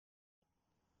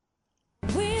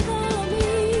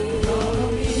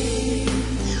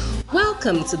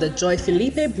Welcome to the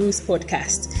Joy-Philippe Bruce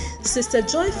podcast. Sister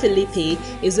Joy-Philippe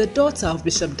is a daughter of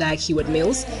Bishop Dag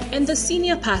Heward-Mills and the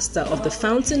senior pastor of the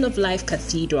Fountain of Life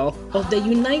Cathedral of the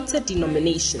United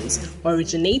Denominations,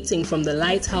 originating from the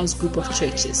Lighthouse Group of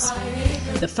Churches.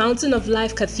 The Fountain of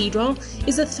Life Cathedral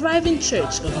is a thriving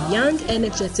church of young,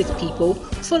 energetic people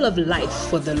full of life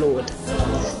for the Lord.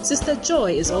 Sister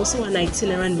Joy is also an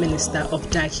itinerant minister of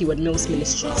Dag Heward-Mills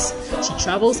Ministries. She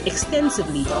travels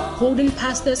extensively, holding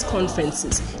pastors' conferences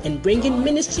and bringing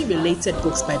ministry-related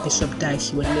books by Bishop Dag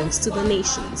Heward-Mills to the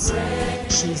nations.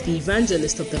 She is the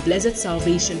evangelist of the Blessed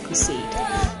Salvation Crusade.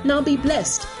 Now be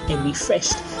blessed and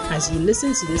refreshed as you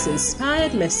listen to this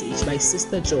inspired message by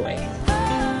Sister Joy.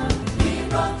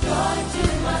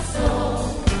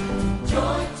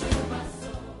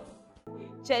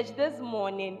 Church, this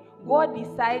morning, God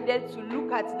decided to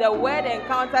look at the Word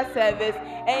Encounter service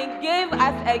and gave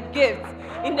us a gift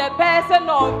in the person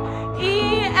of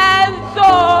E.M.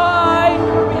 Joy.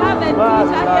 We have a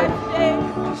teacher here today.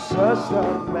 Jesus, a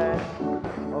man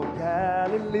of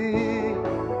Galilee,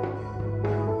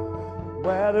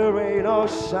 where the rain or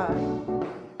shine,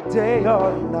 day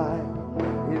or night,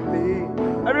 he lead.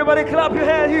 Everybody clap your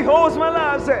hands. He holds my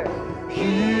life. Say,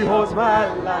 He holds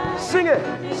my life. Sing it.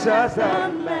 Just a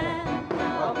man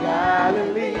of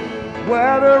Galilee,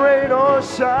 where the rain or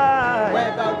shine,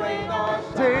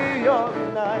 day or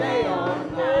night,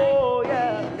 oh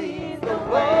yeah, leads the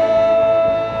way.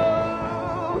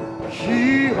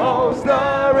 He holds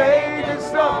the raging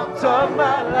storms of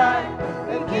my life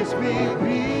and gives me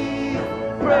peace,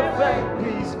 perfect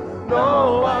peace.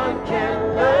 No one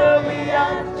can love me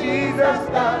as Jesus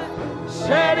does,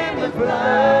 shedding the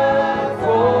blood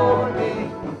for me.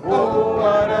 Oh,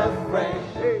 what a friend,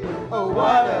 oh,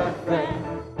 what a friend,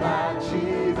 that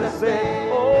Jesus is.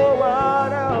 Oh,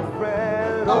 what a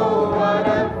friend, oh, what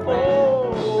a friend,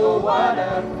 oh, what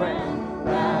a friend,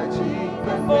 that Jesus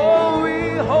is. Oh,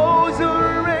 he holds the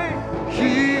rain,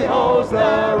 he holds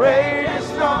the raging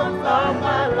storm of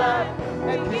my life,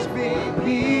 and gives me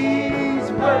peace,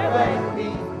 perfect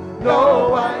peace. No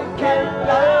one can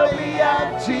love me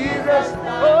as Jesus.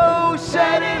 Oh,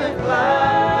 shedding his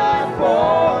blood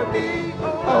for me.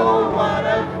 Oh, what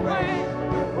a friend.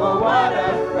 Oh, what a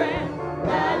friend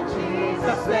that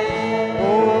Jesus is.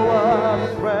 Oh, what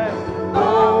a friend.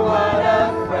 Oh, what a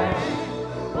friend.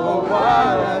 Oh,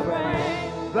 what a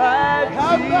friend that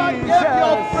Have not Jesus give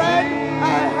your friend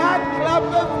a hand clap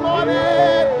this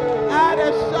morning and a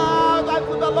shout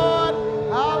unto the Lord.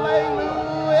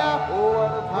 Hallelujah.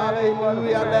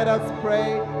 Hallelujah. Let us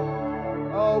pray.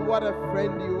 Oh, what a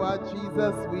friend you are,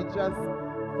 Jesus. We just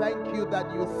thank you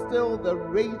that you still the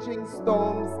raging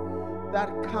storms that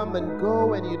come and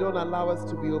go and you don't allow us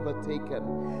to be overtaken.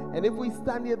 And if we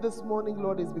stand here this morning,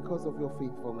 Lord, it's because of your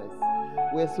faithfulness.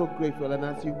 We're so grateful. And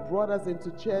as you brought us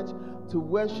into church to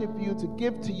worship you, to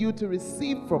give to you, to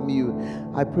receive from you,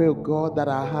 I pray, oh God, that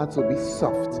our hearts will be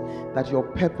soft, that your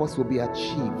purpose will be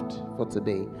achieved for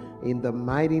today. In the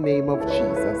mighty name of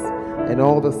Jesus. And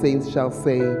all the saints shall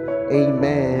say,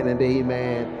 amen and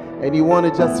amen. And you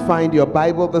want to just find your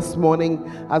Bible this morning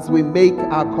as we make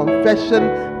our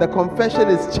confession. The confession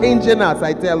is changing us,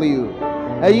 I tell you.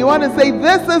 And you want to say,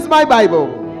 this is my Bible.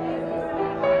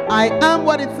 I am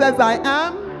what it says I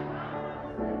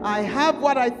am. I have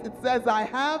what it says I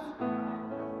have.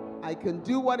 I can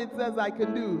do what it says I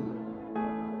can do.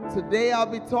 Today I'll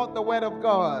be taught the word of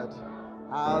God.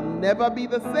 I'll never be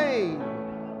the same.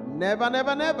 Never,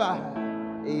 never, never.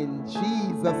 In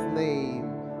Jesus' name.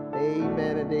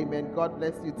 Amen and amen. God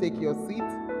bless you. Take your seat.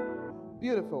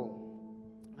 Beautiful.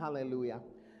 Hallelujah.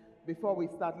 Before we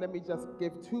start, let me just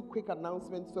give two quick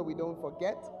announcements so we don't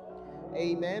forget.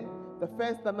 Amen. The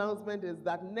first announcement is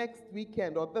that next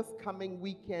weekend or this coming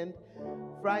weekend,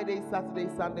 Friday, Saturday,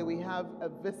 Sunday, we have a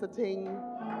visiting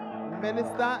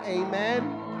minister. Amen.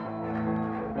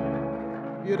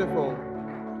 Beautiful.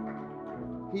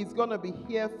 He's going to be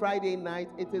here Friday night.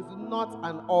 It is not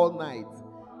an all night.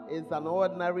 It's an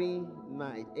ordinary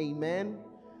night. Amen.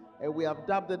 And we have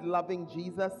dubbed it Loving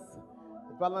Jesus.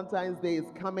 Valentine's Day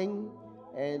is coming.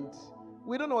 And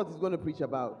we don't know what he's going to preach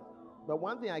about. But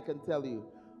one thing I can tell you,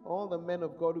 all the men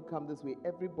of God who come this way,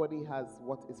 everybody has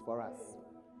what is for us.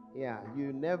 Yeah,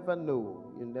 you never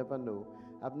know. You never know.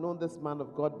 I've known this man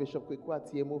of God, Bishop Kweku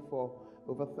Atiemu, for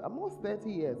over almost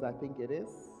 30 years, I think it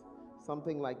is.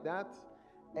 Something like that.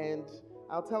 And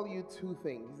I'll tell you two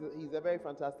things. He's a very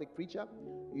fantastic preacher.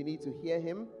 You need to hear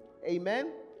him.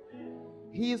 Amen.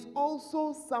 He is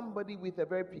also somebody with a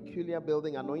very peculiar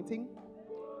building anointing.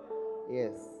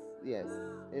 Yes, yes.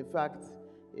 In fact,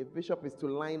 if Bishop is to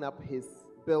line up his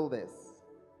builders,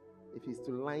 if he's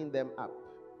to line them up,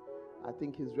 I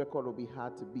think his record will be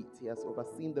hard to beat. He has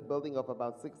overseen the building of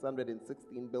about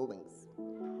 616 buildings.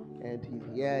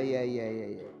 And yeah.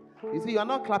 You see, you're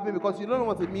not clapping because you don't know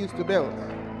what it means to build.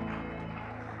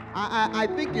 I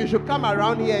think you should come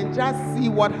around here and just see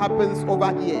what happens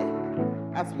over here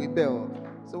as we build.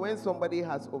 So when somebody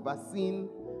has overseen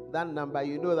that number,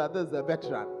 you know that this is a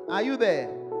veteran. Are you there?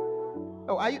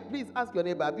 Oh, are you? Please ask your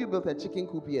neighbor, have you built a chicken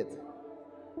coop yet?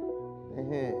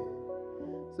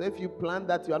 So if you plan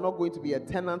that you are not going to be a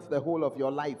tenant the whole of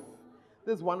your life,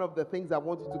 this is one of the things I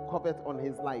want you to covet on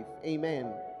his life.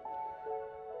 Amen.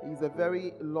 He's a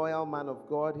very loyal man of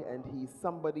God, and he's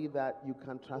somebody that you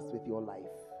can trust with your life.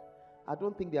 I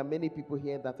don't think there are many people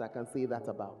here that I can say that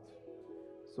about.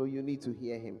 So you need to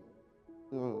hear him.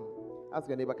 Ask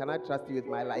your neighbor, can I trust you with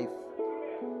my life?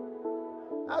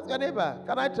 Ask your neighbor,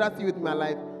 can I trust you with my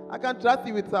life? I can trust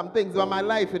you with some things, but my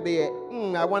life there,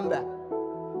 I wonder.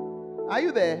 Are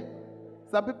you there?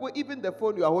 Some people, even the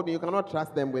phone you are holding, you cannot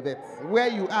trust them with it. Where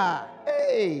you are,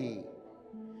 hey.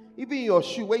 Even your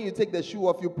shoe, when you take the shoe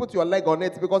off, you put your leg on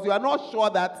it because you are not sure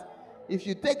that if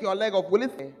you take your leg off, will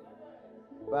it?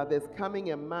 But there's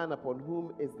coming a man upon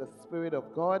whom is the Spirit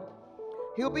of God.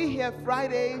 He'll be here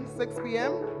Friday, 6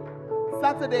 p.m.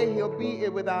 Saturday, he'll be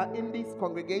with our Indies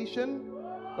congregation,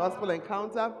 Gospel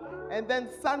Encounter. And then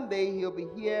Sunday, he'll be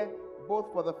here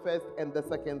both for the first and the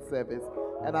second service.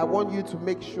 And I want you to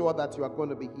make sure that you are going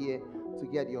to be here to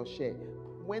get your share.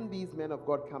 When these men of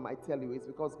God come, I tell you, it's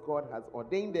because God has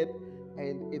ordained it,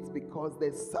 and it's because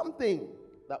there's something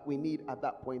that we need at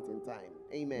that point in time.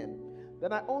 Amen.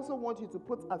 Then I also want you to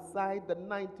put aside the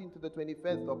 19th to the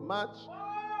 21st of March,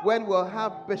 when we'll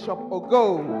have Bishop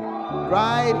Ogo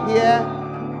right here.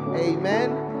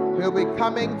 Amen. He'll be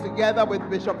coming together with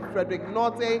Bishop Frederick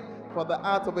Norte for the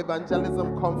Art of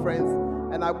Evangelism Conference.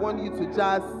 And I want you to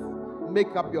just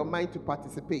make up your mind to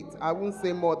participate. I won't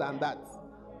say more than that.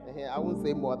 I won't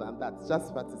say more than that.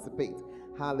 Just participate.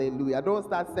 Hallelujah. Don't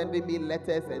start sending me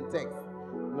letters and texts.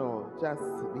 No, just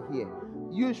be here.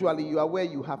 Usually you are where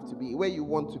you have to be. Where you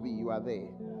want to be, you are there.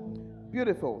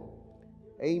 Beautiful.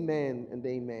 Amen and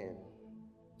amen.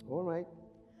 All right.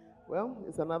 Well,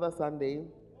 it's another Sunday,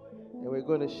 and we're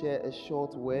going to share a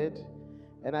short word.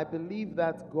 And I believe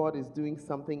that God is doing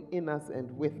something in us and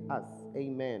with us.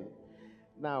 Amen.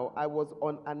 Now, I was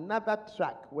on another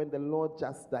track when the Lord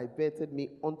just diverted me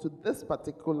onto this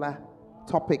particular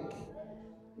topic.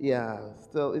 Yeah,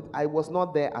 still, I was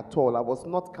not there at all. I was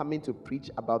not coming to preach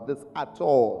about this at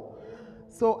all.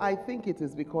 So I think it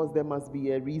is because there must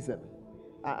be a reason.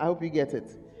 I hope you get it.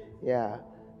 Yeah.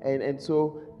 And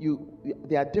so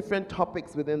there are different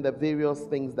topics within the various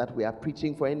things that we are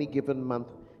preaching for any given month.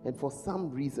 And for some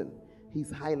reason,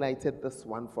 he's highlighted this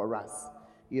one for us.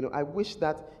 I wish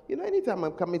that, anytime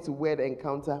I'm coming to Word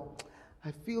Encounter,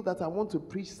 I feel that I want to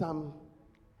preach some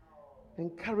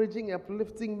encouraging,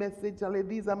 uplifting message.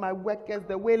 These are my workers.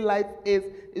 The way life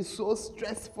is so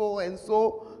stressful and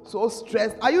so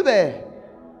stressed. Are you there?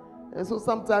 And so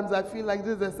sometimes I feel like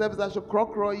this is a service. I should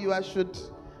crow you. I should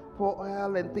pour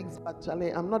oil and things. But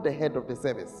Charlie, I'm not the head of the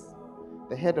service.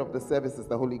 The head of the service is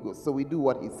the Holy Ghost. So we do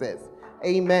what he says.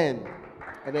 Amen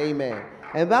and amen.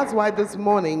 And that's why this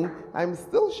morning, I'm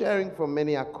still sharing from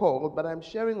many are called, but I'm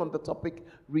sharing on the topic,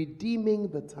 redeeming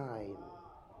the time.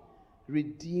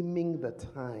 Redeeming the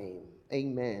time.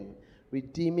 Amen.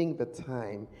 Redeeming the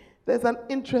time. There's an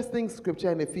interesting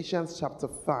scripture in Ephesians chapter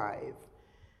 5.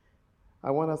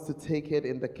 I want us to take it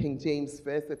in the King James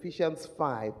first. Ephesians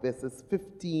 5, verses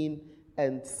 15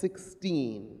 and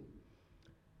 16.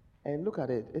 And look at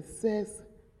it. It says,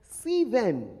 "See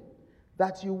then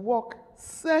that you walk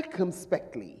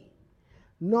circumspectly,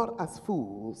 not as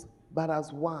fools, but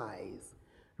as wise,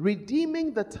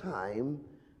 redeeming the time,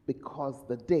 because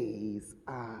the days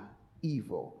are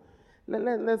evil."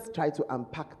 Let's try to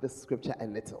unpack this scripture a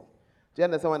little. Do you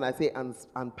understand when I say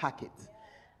unpack it?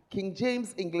 King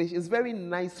James English is very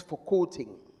nice for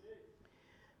quoting.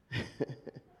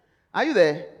 Are you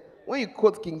there? When you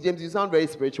quote King James, you sound very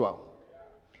spiritual.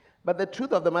 But the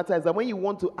truth of the matter is that when you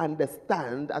want to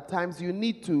understand, at times you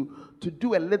need to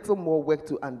do a little more work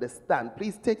to understand.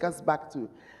 Please take us back to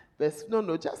verse.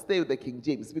 No, just stay with the King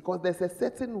James, because there's a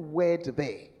certain word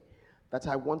there that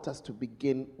I want us to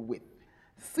begin with.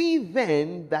 See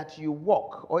then that you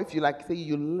walk, or if you like, say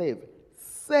you live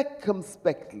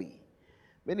circumspectly.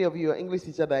 Many of you, your English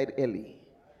teacher died early.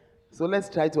 So let's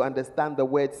try to understand the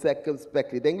word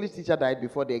circumspectly. The English teacher died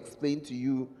before they explained to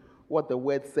you what the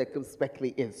word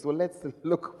circumspectly is. So let's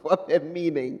look for the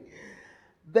meaning.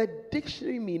 The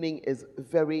dictionary meaning is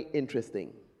very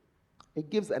interesting. It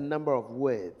gives a number of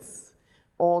words,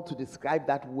 all to describe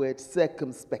that word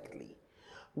circumspectly.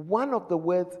 One of the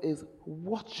words is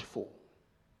watchful.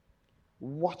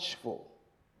 Watchful.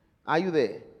 Are you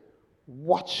there?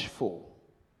 Watchful.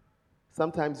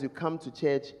 Sometimes you come to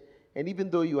church, and even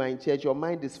though you are in church, your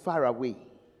mind is far away.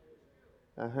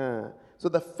 So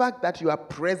the fact that you are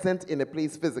present in a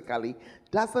place physically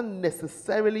doesn't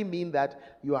necessarily mean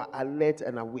that you are alert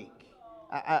and awake.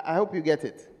 I hope you get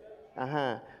it.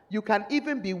 You can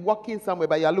even be walking somewhere,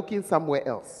 but you are looking somewhere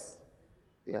else.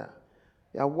 Yeah.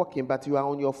 You are walking, but you are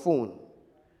on your phone.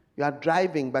 You are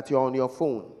driving, but you are on your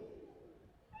phone.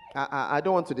 I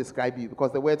don't want to describe you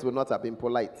because the words will not have been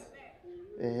polite.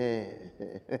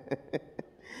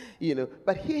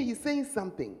 But here he's saying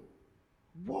something.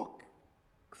 Walk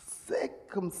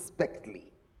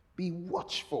circumspectly. Be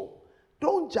watchful.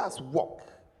 Don't just walk.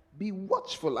 Be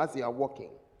watchful as you are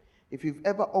walking. If you've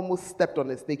ever almost stepped on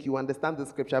a snake, you understand the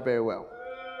scripture very well.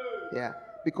 Yeah.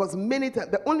 Because many times,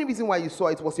 the only reason why you saw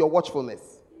it was your watchfulness.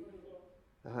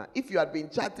 If you had been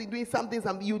chatting, doing something,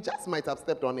 you just might have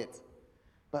stepped on it.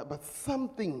 But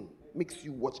something makes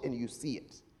you watch and you see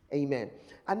it. Amen.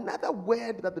 Another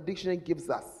word that the dictionary gives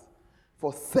us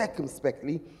for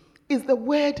circumspectly is the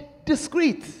word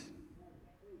discreet.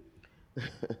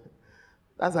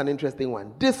 That's an interesting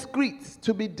one. Discreet.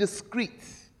 To be discreet.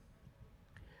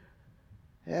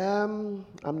 I'm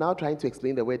now trying to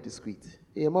explain the word discreet.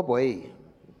 My boy.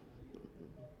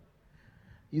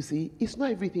 You see, it's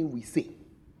not everything we say.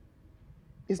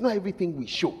 It's not everything we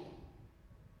show.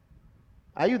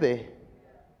 Are you there?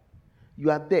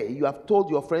 You are there. You have told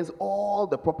your friends all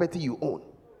the property you own.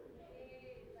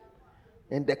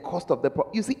 And the cost of the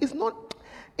property. You see, it's not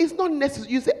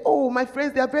necessary. You say, oh, my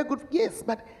friends, they are very good. Yes,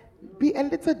 but be a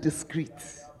little discreet.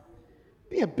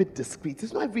 Be a bit discreet.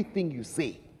 It's not everything you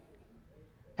say.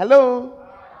 Hello?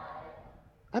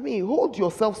 I mean, hold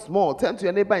yourself small. Turn to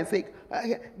your neighbor and say,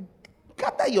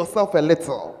 gather yourself a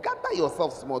little. Gather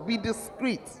yourself small. Be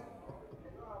discreet.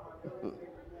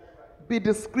 Be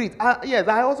discreet. Yes,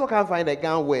 I also can't find a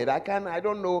Ghana word. I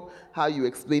don't know how you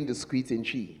explain discreet in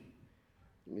Chi.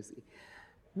 Let me see.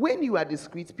 When you are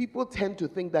discreet, people tend to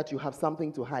think that you have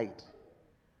something to hide.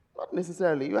 Not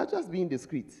necessarily. You are just being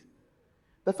discreet.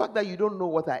 The fact that you don't know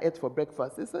what I ate for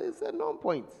breakfast is a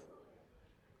non-point.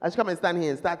 I should come and stand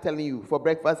here and start telling you, for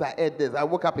breakfast I ate this. I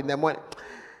woke up in the morning.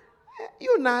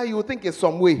 You think it's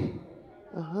some way.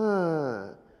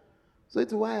 So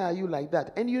it's why are you like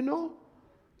that? And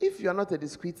if you are not a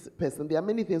discreet person, there are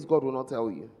many things God will not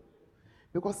tell you.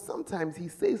 Because sometimes he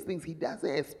says things he doesn't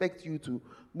expect you to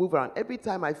move around. Every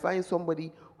time I find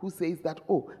somebody who says that,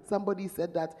 oh, somebody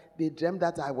said that they dreamt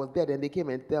that I was dead and they came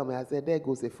and tell me, I said, there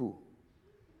goes a fool.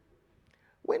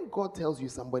 When God tells you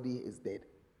somebody is dead,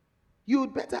 you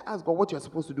would better ask God what you're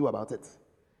supposed to do about it.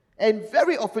 And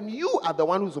very often you are the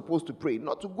one who's supposed to pray,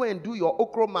 not to go and do your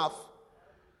okra mouth.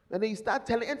 And then you start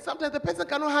telling, and sometimes the person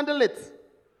cannot handle it.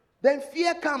 Then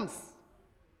fear comes.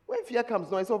 When fear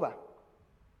comes, no, it's over.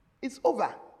 It's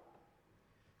over.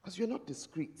 Because you're not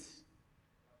discreet.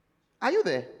 Are you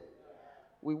there?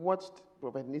 We watched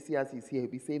Prophet Nisi as he's here.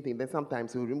 He'll be saying things. Then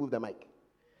sometimes he'll remove the mic.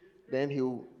 Then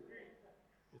he'll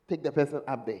take the person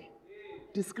up there.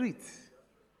 Discreet.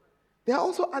 There are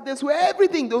also others who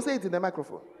everything, they'll say it in the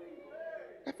microphone.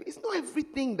 It's not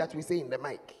everything that we say in the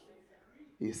mic.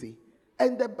 You see?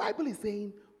 And the Bible is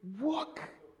saying, walk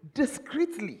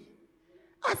discreetly.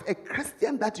 As a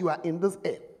Christian that you are in this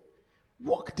earth,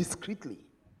 walk discreetly.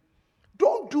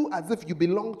 Don't do as if you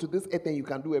belong to this earth and you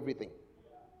can do everything.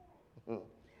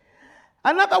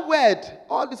 Another word,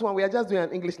 all this one, we are just doing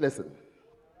an English lesson.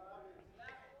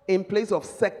 In place of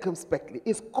circumspectly,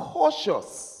 is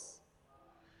cautious.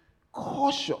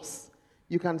 Cautious.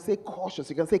 You can say cautious.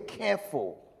 You can say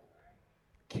careful.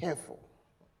 Careful.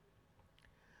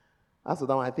 That's the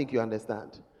one I think you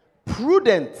understand.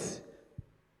 Prudent.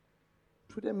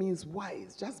 Prudent means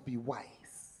wise. Just be wise.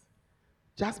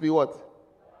 Just be what?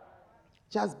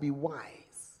 Just be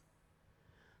wise.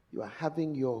 You are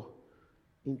having your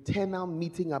internal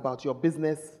meeting about your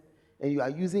business and you are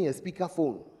using a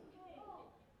speakerphone.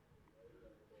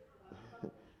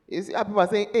 You see how people are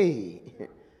saying, hey,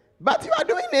 but you are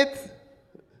doing it.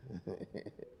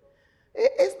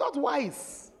 It's not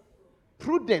wise.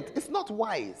 Prudent. It's not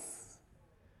wise.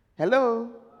 Hello?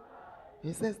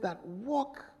 He says that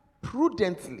walk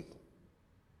prudently.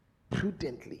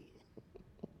 Prudently.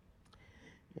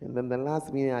 And then the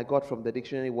last meaning I got from the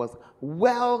dictionary was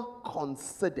well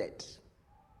considered.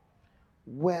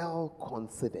 Well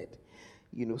considered.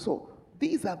 So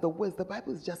these are the words. The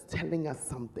Bible is just telling us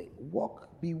something.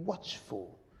 Walk, be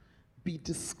watchful, be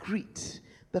discreet.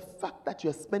 The fact that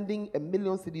you're spending 1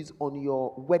 million cedis on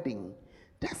your wedding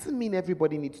doesn't mean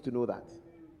everybody needs to know that.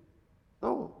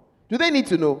 No. Do they need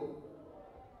to know?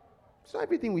 It's not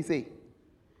everything we say.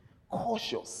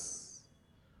 Cautious,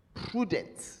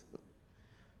 prudent,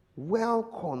 well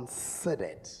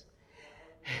considered.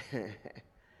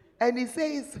 And he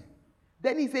says,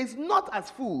 not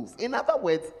as fools. In other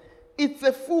words, it's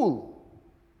a fool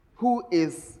who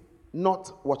is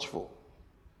not watchful.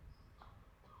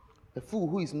 A fool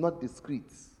who is not discreet.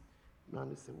 Now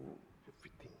listen,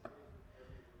 everything.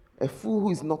 A fool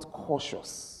who is not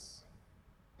cautious.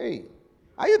 Hey,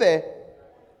 are you there?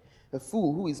 A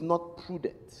fool who is not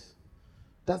prudent,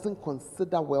 doesn't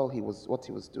consider well what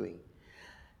he was doing.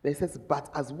 Then he says,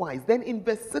 but as wise. Then in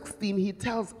verse 16, he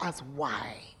tells us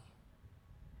why.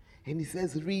 And he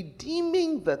says,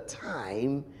 redeeming the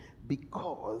time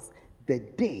because the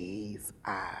days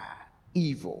are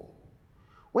evil.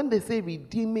 When they say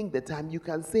redeeming the time, you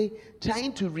can say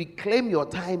trying to reclaim your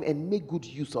time and make good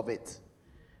use of it.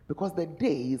 Because the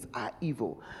days are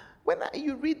evil. When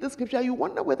you read the scripture, you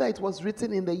wonder whether it was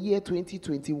written in the year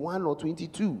 2021 or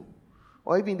 22,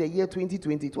 or even the year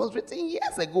 2020. It was written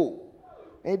years ago.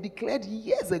 And declared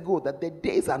years ago that the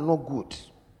days are not good.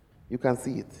 You can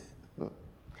see it.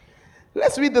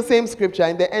 Let's read the same scripture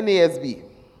in the NASB.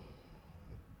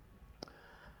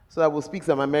 So I will speak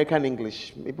some American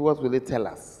English. Maybe what will it tell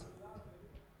us?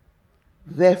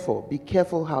 Therefore, be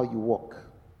careful how you walk,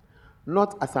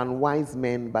 not as unwise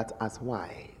men, but as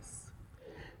wise,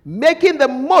 making the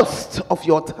most of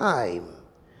your time,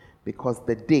 because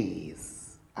the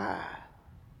days are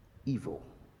evil.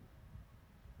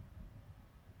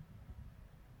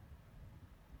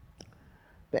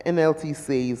 The NLT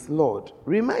says, Lord,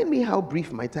 remind me how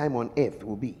brief my time on earth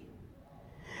will be.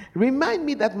 Remind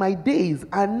me that my days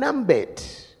are numbered.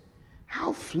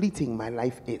 How fleeting my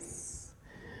life is.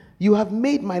 You have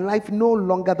made my life no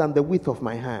longer than the width of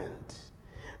my hand.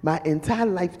 My entire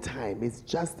lifetime is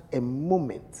just a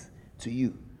moment to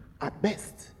you. At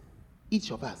best,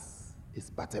 each of us is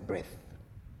but a breath.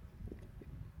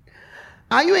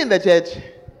 Are you in the church?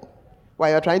 Why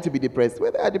you're trying to be depressed?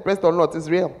 Whether you're depressed or not, it's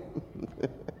real.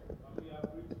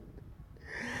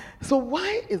 So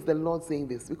why is the Lord saying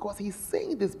this? Because he's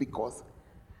saying this because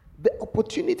the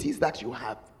opportunities that you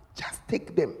have, just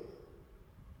take them.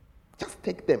 Just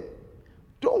take them.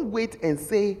 Don't wait and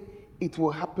say it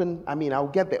will happen. I'll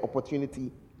get the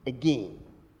opportunity again.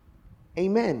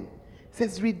 Amen. It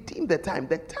says redeem the time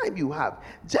you have.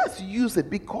 Just use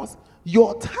it because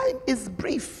your time is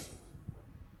brief.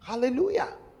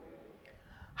 Hallelujah.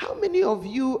 How many of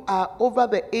you are over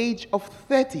the age of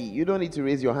 30? You don't need to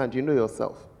raise your hand. You know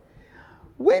yourself.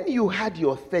 When you had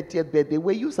your 30th birthday,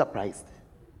 were you surprised?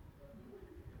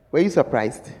 Were you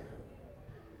surprised?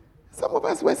 Some of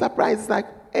us were surprised. It's like,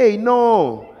 hey,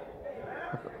 no.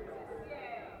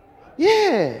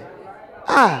 Yeah.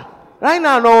 Right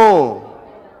now, no.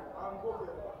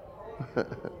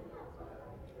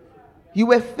 You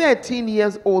were 13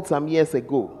 years old some years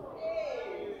ago.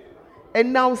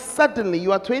 And now suddenly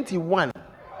you are 21.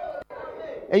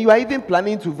 And you are even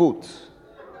planning to vote.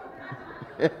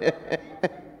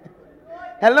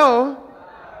 Hello?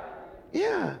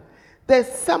 Yeah.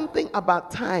 There's something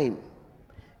about time.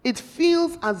 It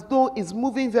feels as though it's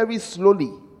moving very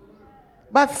slowly.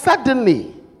 But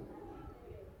suddenly,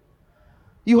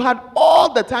 you had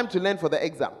all the time to learn for the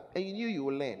exam. And you knew you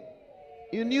would learn.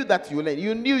 You knew that you would learn.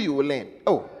 You knew you would learn.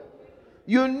 Oh.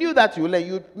 You knew that you would learn.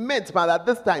 You meant, but at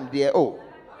this time, dear,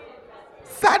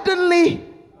 suddenly,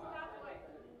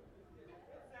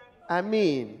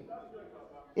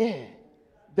 yeah.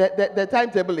 The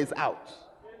timetable is out.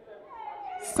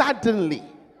 Suddenly.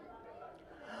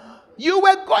 You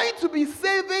were going to be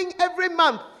saving every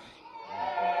month.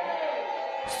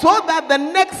 So that the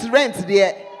next rent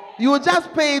there, you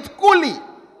just pay it coolly.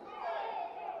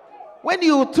 When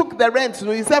you took the rent,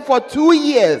 you said for 2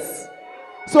 years.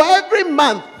 So every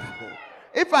month,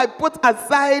 if I put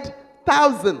aside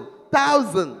 1,000,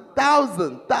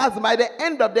 by the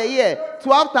end of the year,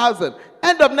 12,000.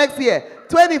 End of next year,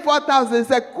 24,000 is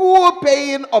a cool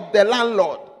paying of the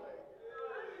landlord.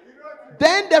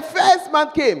 Then the first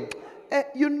month came.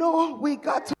 We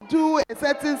got to do a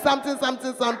certain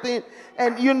something.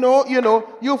 And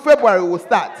February will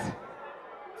start.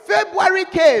 February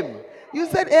came. You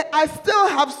said, I still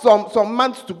have some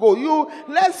months to go.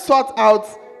 Let's sort out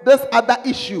this other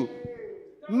issue.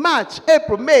 March,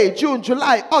 April, May, June,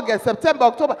 July, August, September,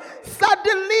 October.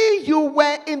 Suddenly you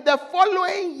were in the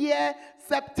following year,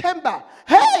 September.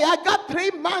 Hey, I got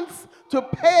 3 months to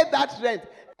pay that rent.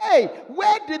 Hey,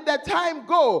 where did the time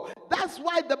go? That's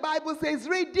why the Bible says,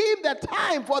 redeem the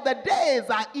time, for the days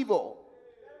are evil.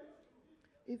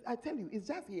 I tell you, it's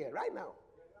just here right now.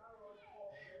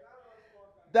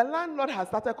 The landlord has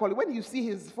started calling. When you see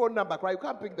his phone number, right, you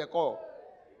can't pick the call.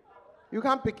 You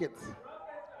can't pick it.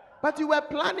 But you were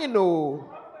planning,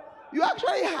 oh. You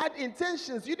actually had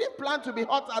intentions. You didn't plan to be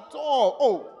hot at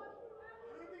all.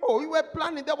 Oh, you were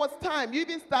planning. There was time. You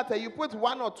even started. You put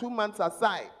 1 or 2 months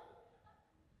aside.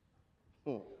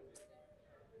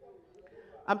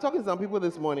 I'm talking to some people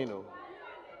this morning, oh.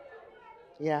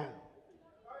 Yeah.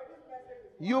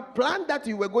 You planned that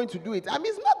you were going to do it. I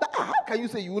mean, it's not that. How can you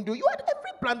say you won't do it? You had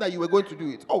every plan that you were going to do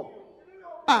it.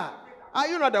 Are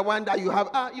you not the one that you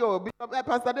have?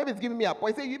 Pastor David is giving me a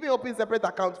point. Say you even open separate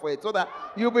accounts for it so that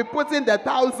you'll be putting the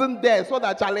 1,000 there so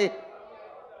that Charlie,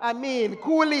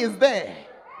 Cooley is there.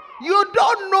 You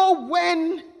don't know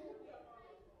when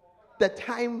the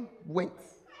time went.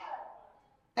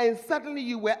 And suddenly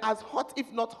you were as hot,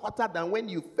 if not hotter, than when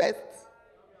you first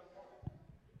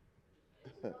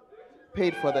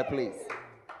paid for the place.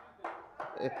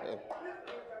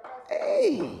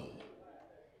 Hey,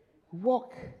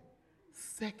 walk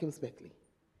circumspectly.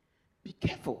 Be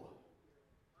careful.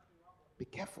 Be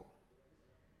careful.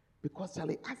 Because,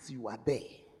 Charlie, as you are there,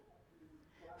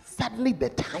 suddenly the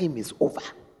time is over.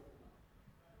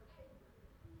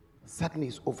 Suddenly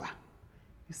it's over.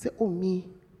 You say, oh, me,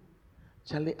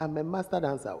 Charlie, I'm a master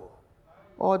dancer.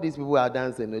 All these people are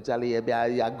dancing. Charlie,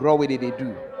 I grow with it, they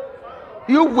do.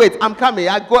 You wait, I'm coming.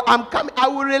 I'm coming. I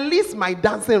will release my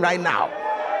dancing right now.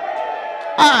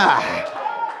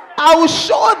 I will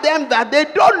show them that they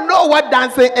don't know what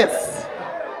dancing is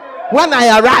when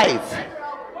I arrive.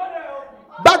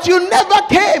 But you never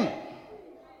came.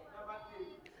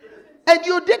 And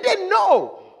you didn't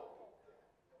know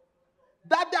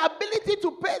that the ability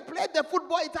to play the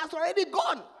football, it has already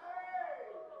gone.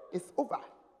 It's over.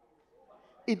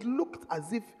 It looked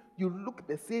as if you look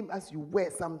the same as you were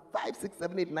some 5, 6,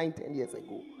 7, 8, 9, 10 years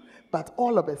ago. But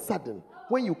all of a sudden,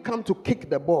 when you come to kick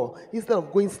the ball, instead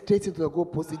of going straight into the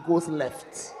goalpost, it goes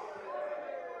left.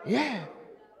 Yeah.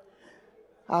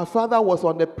 Our father was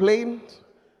on the plane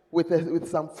with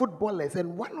some footballers,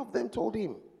 and one of them told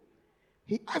him,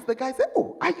 he asked the guy, said,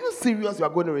 oh, are you serious you are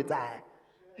going to retire?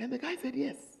 And the guy said,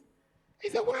 yes. He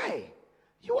said, why?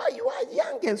 You are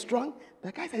young and strong.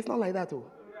 The guy said, it's not like that. Oh.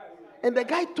 And the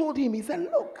guy told him, he said,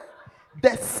 look,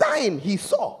 the sign he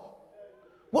saw,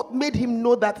 what made him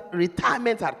know that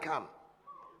retirement had come,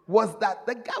 was that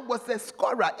the guy was a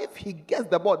scorer if he gets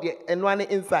the ball there and running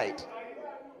inside.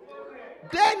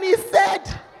 Then he said,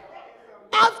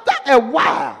 after a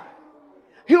while,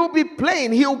 he'll be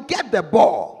playing, he'll get the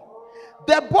ball.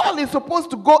 The ball is supposed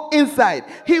to go inside.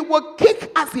 He will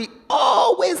kick as he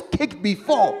always kicked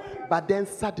before, but then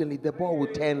suddenly the ball will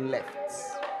turn left.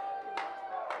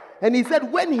 And he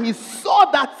said when he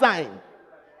saw that sign,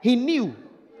 he knew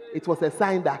it was a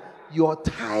sign that your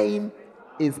time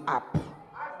is up.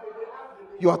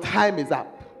 Your time is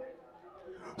up.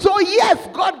 So yes,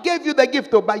 God gave you the gift,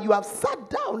 but you have sat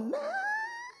down now.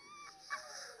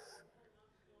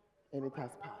 And it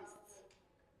has passed.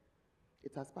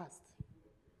 It has passed.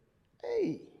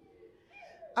 Hey,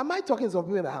 am I talking to some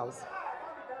people in the house?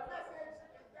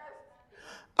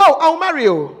 Oh, I'll marry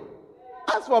you.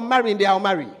 As for marrying, I'll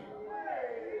marry.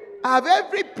 I have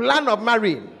every plan of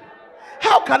marrying.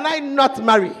 How can I not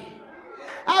marry?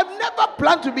 I've never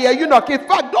planned to be a eunuch. In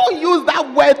fact, don't use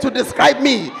that word to describe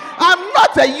me. I'm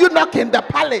not a eunuch in the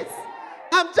palace.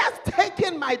 I'm just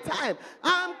taking my time.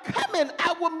 I'm coming.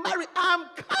 I will marry. I'm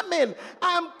coming.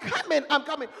 I'm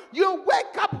coming. You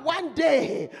wake up one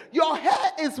day, your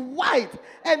hair is white,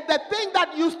 and the thing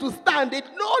that used to stand, it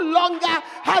no longer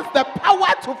has the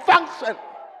power to function.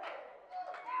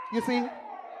 You see?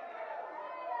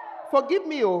 Forgive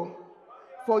me,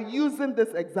 for using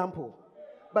this example.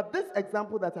 But this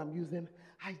example that I'm using,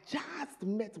 I just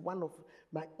met one of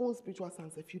my own spiritual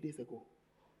sons a few days ago.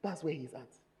 That's where he's at.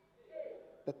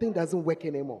 The thing doesn't work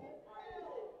anymore.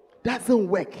 Doesn't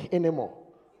work anymore.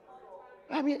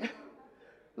 I mean,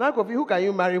 now, Kofi, who can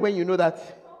you marry when you know that?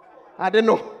 I don't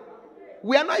know.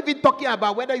 We are not even talking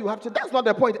about whether you have to. That's not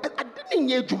the point. I didn't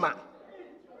hear Juma.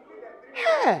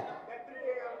 Hey.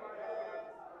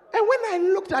 And when I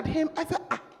looked at him, I said,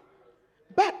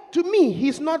 but to me,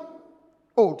 he's not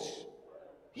old.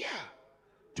 Yeah.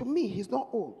 To me, he's not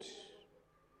old.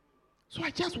 So I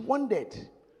just wondered,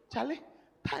 Charlie,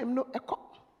 time no echo.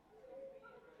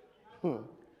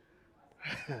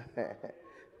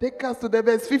 Take us to the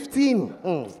verse 15.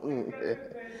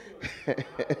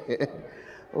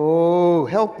 Oh,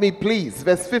 help me, please.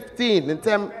 Verse 15.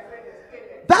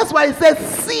 That's why it says,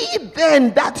 see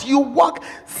then that you walk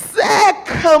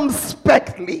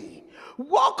circumspectly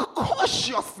Walk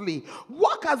cautiously.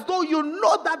 Walk as though you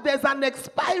know that there's an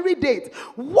expiry date.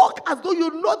 Walk as though you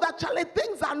know that, Charlie,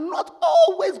 things are not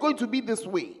always going to be this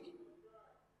way.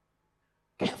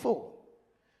 Careful.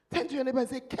 Turn to your neighbor and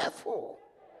say, careful.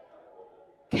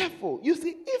 Careful. You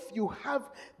see, if you have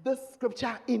this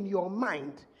scripture in your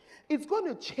mind, it's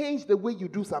going to change the way you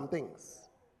do some things.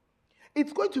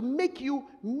 It's going to make you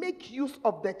make use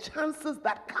of the chances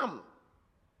that come.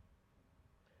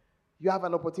 You have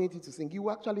an opportunity to sing, you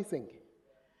will actually sing.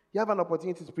 You have an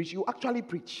opportunity to preach, you will actually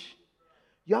preach.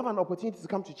 You have an opportunity to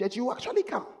come to church, you will actually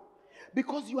come.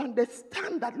 Because you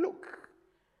understand that, look,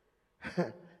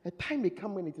 a time may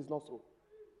come when it is not so.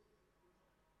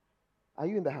 Are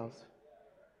you in the house?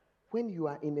 When you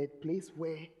are in a place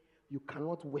where you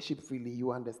cannot worship freely,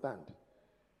 you understand.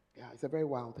 Yeah, it's a very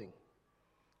wild thing.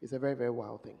 It's a very, very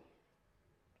wild thing.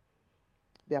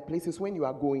 There are places when you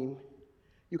are going,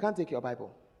 you can't take your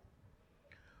Bible.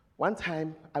 One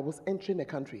time, I was entering a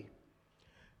country.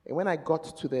 And when I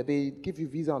got to there, they give you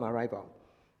visa on arrival.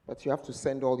 But you have to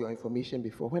send all your information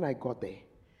before. When I got there,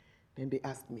 then they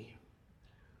asked me,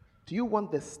 do you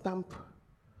want the stamp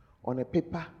on a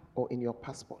paper or in your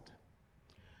passport?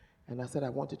 And I said, I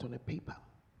want it on a paper.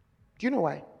 Do you know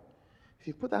why? If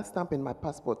you put that stamp in my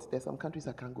passport, there's some countries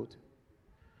I can't go to.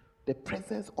 The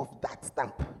presence of that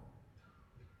stamp.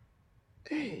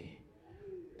 Hey,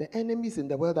 the enemies in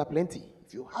the world are plenty.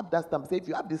 If you have that stamp, say if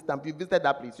you have this stamp, you visited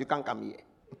that place, you can't come here.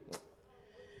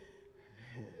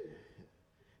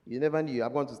 You never knew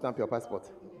I'm going to stamp your passport.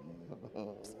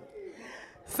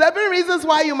 7 reasons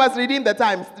why you must redeem the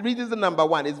time. Reason number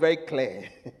 1 is very clear.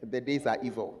 The days are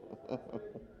evil.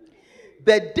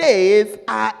 The days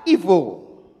are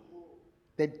evil.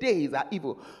 The days are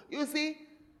evil. You see,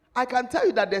 I can tell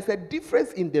you that there's a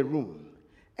difference in the room.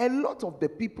 A lot of the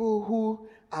people who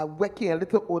are working a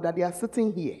little older, they are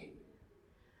sitting here.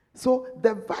 So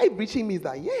the vibe reaching me is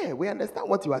that, yeah, we understand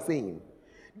what you are saying.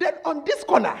 Then on this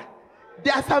corner,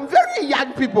 there are some very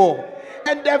young people.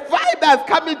 And the vibe that's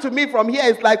coming to me from here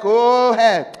is like, oh,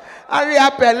 hey, hurry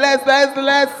up and let's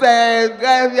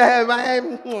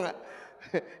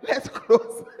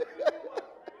close.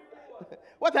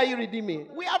 What are you redeeming?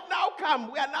 We have now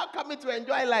come. We are now coming to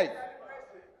enjoy life.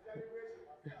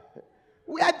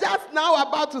 We are just now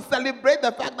about to celebrate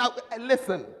the fact that,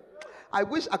 listen, I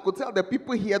wish I could tell the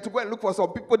people here to go and look for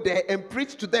some people there and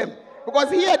preach to them.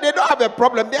 Because here they don't have a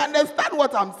problem. They understand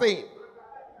what I'm saying.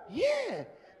 Yeah.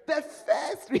 The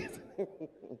first reason.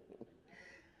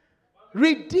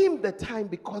 Redeem the time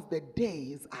because the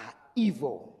days are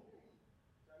evil.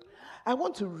 I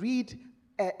want to read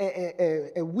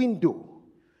a window.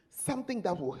 Something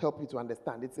that will help you to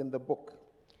understand. It's in the book.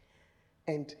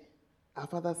 And our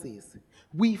Father says,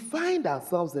 we find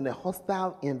ourselves in a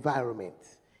hostile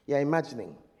environment. You're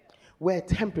imagining, where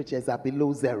temperatures are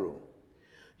below 0.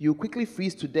 You quickly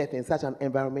freeze to death in such an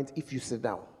environment if you sit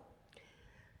down.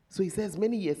 So he says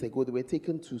many years ago, they were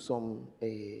taken to some,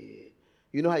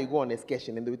 you know how you go on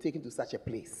excursion, and they were taken to such a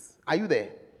place. Are you there?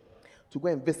 To go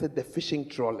and visit the fishing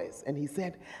trawlers. And he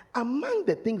said, among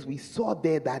the things we saw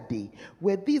there that day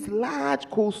were these large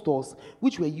cold stores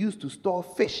which were used to store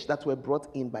fish that were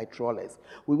brought in by trawlers.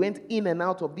 We went in and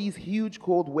out of these huge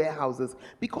cold warehouses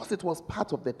because it was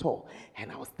part of the tour.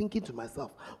 And I was thinking to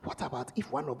myself, what about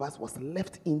if one of us was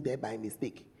left in there by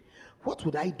mistake? What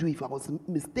would I do if I was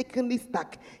mistakenly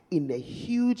stuck in a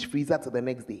huge freezer till the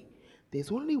next day? There's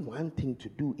only one thing to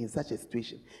do in such a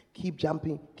situation. Keep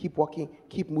jumping, keep walking,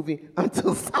 keep moving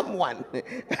until someone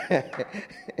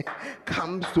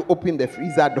comes to open the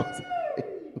freezer doors.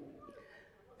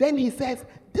 Then he says,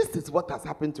 this is what has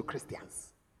happened to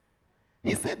Christians.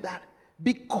 He said that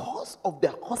because of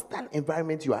the hostile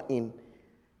environment you are in,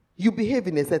 you behave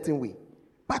in a certain way.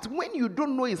 But when you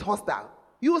don't know it's hostile,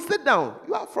 you will sit down,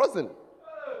 you are frozen.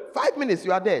 5 minutes,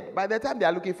 you are dead. By the time they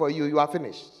are looking for you, you are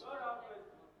finished.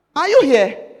 Are you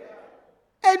here?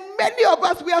 And many of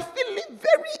us, we are feeling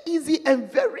very easy and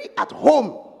very at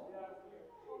home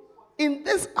in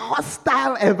this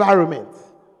hostile environment.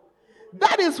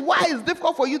 That is why it's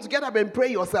difficult for you to get up and pray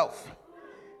yourself.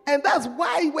 And that's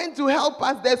why he went to help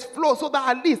us. There's flow, so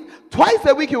that at least twice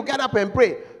a week you get up and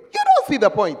pray. You don't see the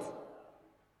point.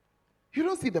 You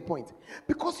don't see the point.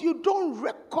 Because you don't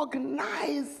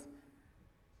recognize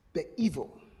the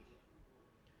evil.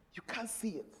 You can't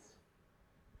see it.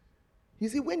 You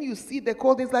see, when you see the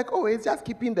cold, it's like, oh, it's just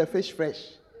keeping the fish fresh.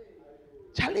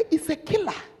 Charlie, it's a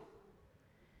killer.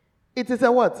 It is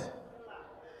a what?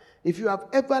 If you have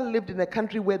ever lived in a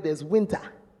country where there's winter,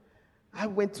 I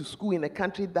went to school in a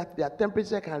country that their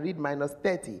temperature can read minus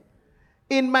 30.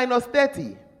 In minus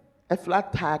 30, a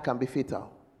flat tire can be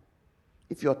fatal.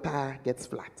 If your tire gets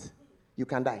flat, you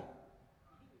can die.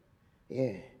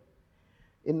 Yeah.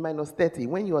 In -30,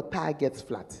 when your tire gets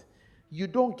flat, you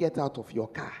don't get out of your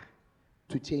car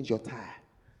to change your tire.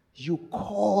 You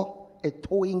call a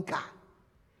towing car,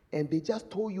 and they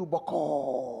just tow you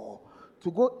boko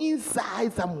to go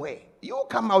inside somewhere. You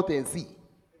come out and see.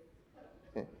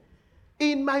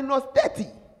 In -30,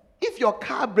 if your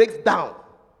car breaks down,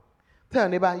 tell your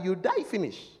neighbor, you die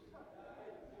finish.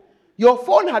 Your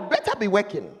phone had better be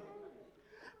working.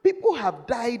 People have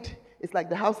died. It's like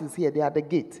the house is here. They are at the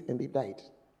gate and they died.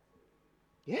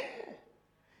 Yeah.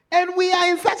 And we are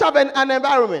in such of an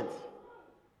environment.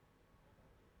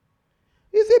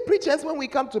 You see, preachers, when we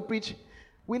come to preach,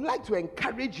 we like to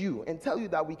encourage you and tell you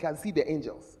that we can see the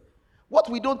angels. What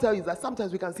we don't tell you is that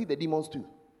sometimes we can see the demons too.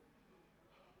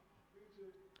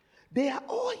 They are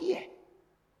all here.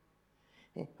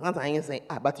 Once I ain't saying,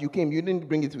 but you came, you didn't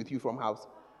bring it with you from house.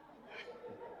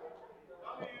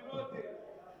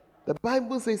 The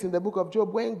Bible says in the book of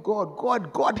Job, when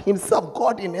God himself,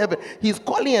 God in heaven, he's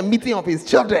calling a meeting of his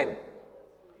children,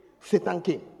 Satan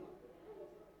came.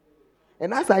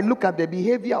 And as I look at the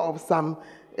behavior of some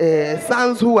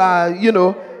sons who are,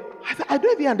 I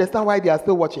don't even understand why they are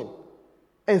still watching.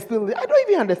 And still, I don't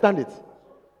even understand it.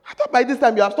 I thought by this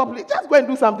time you have stopped. Just go and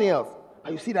do something else.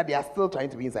 But you see that they are still trying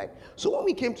to be inside. So when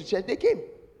we came to church, they came.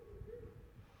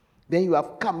 Then you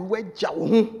have come where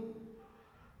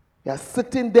you are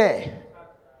sitting there,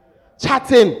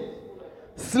 chatting,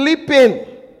 sleeping.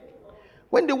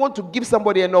 When they want to give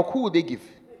somebody a knock, who will they give?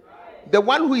 The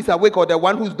one who is awake or the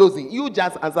one who's dozing? You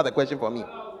just answer the question for me.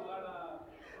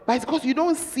 But it's because you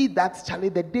don't see that, Charlie,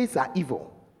 the days are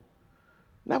evil.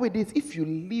 Nowadays, if you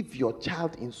leave your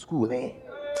child in school,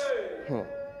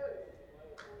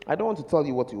 I don't want to tell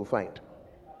you what you will find.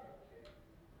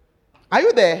 Are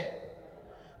you there?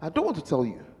 I don't want to tell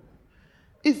you.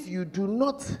 If you do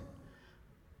not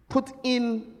put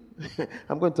in,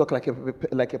 I'm going to talk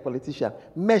like a politician,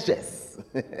 measures.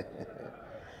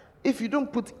 If you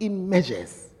don't put in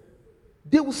measures,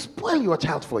 they will spoil your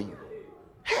child for you.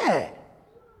 Hey.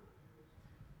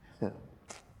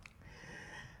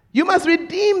 You must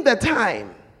redeem the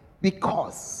time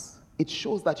because it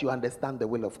shows that you understand the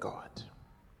will of God.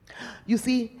 You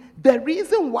see, the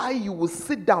reason why you will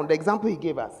sit down, the example he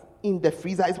gave us, in the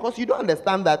freezer is because you don't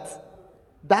understand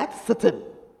that sitting,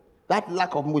 that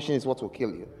lack of motion is what will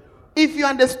kill you. If you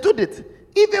understood it,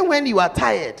 even when you are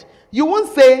tired, you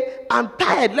won't say, I'm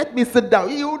tired, let me sit down.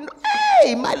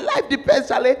 Hey, my life depends,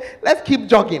 Charlie. Let's keep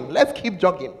jogging.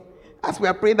 As we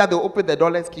are praying that they'll open the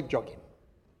door, let's keep jogging.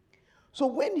 So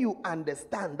when you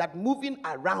understand that moving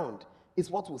around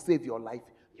is what will save your life,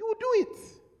 you will do it.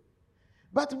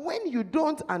 But when you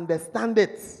don't understand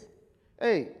it,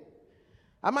 hey,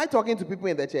 am I talking to people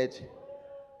in the church?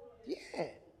 Yeah.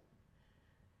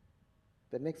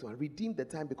 The next one, redeem the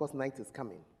time because night is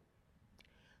coming.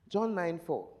 John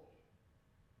 9:4.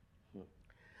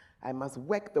 I must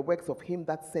work the works of him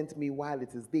that sent me while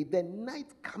it is day. The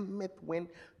night cometh when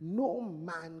no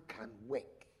man can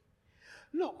work.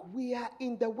 Look, we are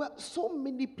in the world. So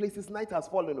many places night has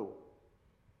fallen. Oh.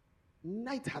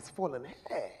 Night has fallen.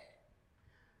 Hey.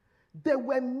 There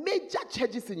were major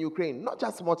churches in Ukraine, not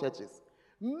just small churches.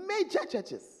 Major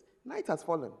churches. Night has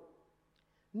fallen.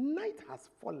 Night has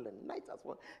fallen.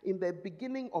 In the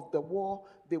beginning of the war,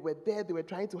 they were there, they were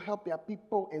trying to help their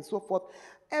people and so forth.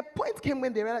 A point came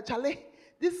when they realized, Charlie,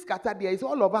 this Cathedral is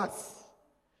all of us.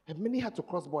 And many had to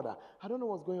cross border. I don't know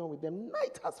what's going on with them.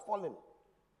 Night has fallen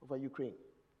over Ukraine.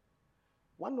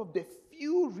 One of the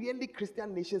few really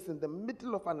Christian nations in the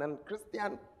middle of an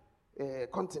unchristian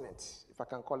continent, if I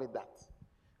can call it that.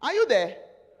 Are you there?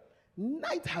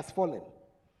 Night has fallen.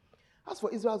 As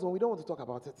for Israel's one, we don't want to talk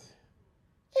about it.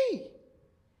 Hey,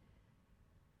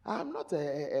 I'm not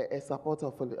a supporter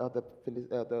of the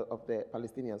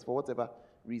Palestinians for whatever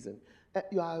reason.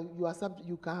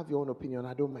 You can have your own opinion.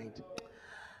 I don't mind.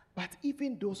 But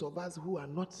even those of us who are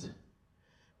not,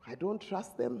 I don't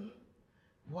trust them.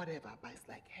 Whatever. But it's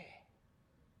like, hey,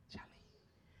 Charlie.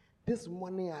 This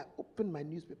morning I opened my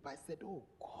newspaper. I said, "Oh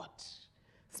God,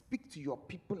 speak to your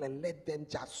people and let them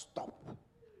just stop."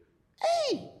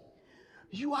 Hey,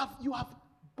 you have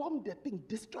bombed the thing,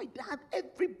 destroyed that.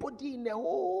 Everybody in the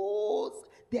whole,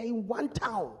 they're in one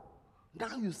town.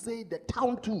 Now you say the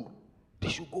town too, they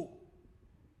should go.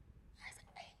 I said,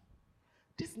 hey,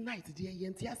 this night they are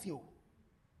Yentiasio.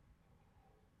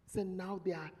 So now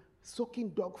they are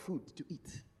soaking dog food to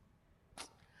eat.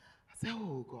 I said,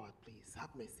 oh God, please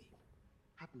have mercy.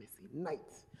 Have mercy. Night.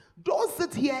 Don't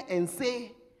sit here and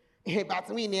say, hey, but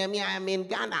me near me, I'm in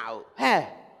Ghana. Hey.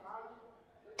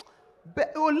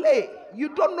 But Ole, you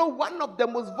don't know one of the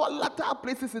most volatile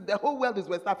places in the whole world is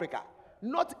West Africa.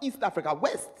 Not East Africa,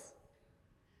 West.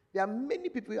 There are many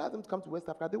people, you ask them to come to West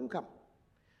Africa, they won't come.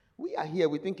 We are here,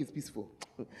 we think it's peaceful.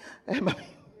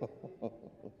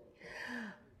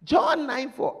 John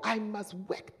 9:4, I must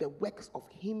work the works of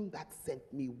him that sent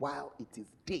me while it is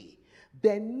day.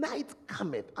 The night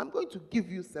cometh. I'm going to give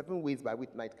you 7 ways by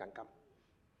which night can come.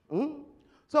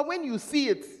 So when you see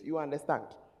it, you understand.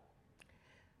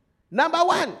 Number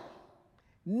 1,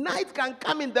 night can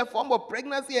come in the form of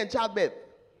pregnancy and childbirth.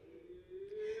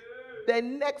 The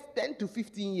next 10 to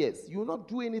 15 years, you will not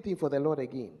do anything for the Lord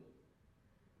again.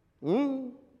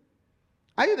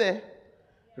 Are you there?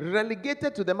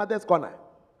 Relegated to the mother's corner.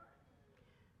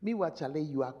 Meanwhile, Charlie,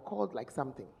 you are called like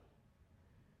something.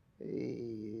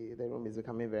 Hey, the room is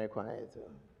becoming very quiet.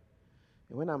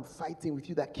 And when I'm fighting with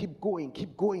you that keep going,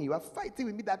 you are fighting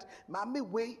with me that mommy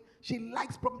way, she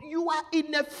likes problem. You are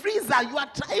in a freezer. You are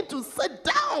trying to sit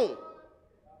down.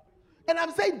 And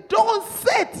I'm saying, don't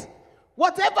sit.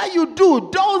 Whatever you do,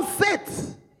 don't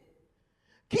sit.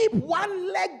 Keep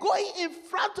one leg going in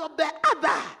front of the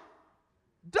other.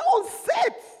 Don't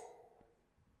sit.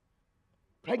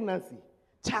 Pregnancy,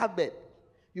 childbirth.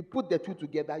 You put the two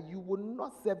together, you will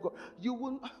not serve God. You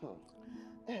will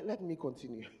let me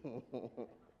continue.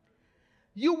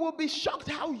 You will be shocked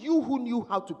how you who knew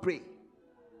how to pray,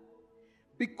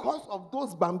 because of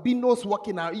those bambinos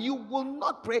walking out, you will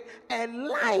not pray a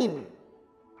line.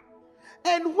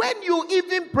 And when you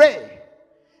even pray,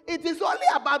 it is only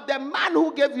about the man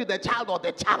who gave you the child or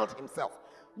the child himself.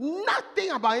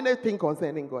 Nothing about anything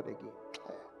concerning God again.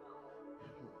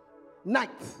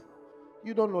 Night.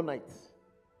 You don't know night.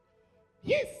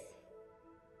 Yes.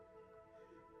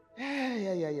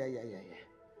 Yeah.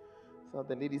 So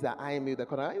the ladies are eyeing me with the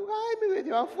corner. You eye me with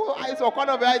your full eyes or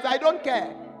corner of your eyes. I don't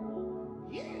care.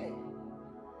 Yeah.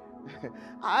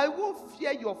 I won't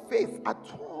fear your face at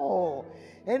all.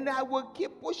 And I will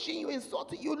keep pushing you,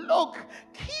 insulting you. Look,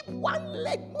 keep one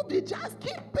leg moving. Just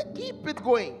keep it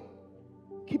going.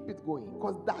 Keep it going.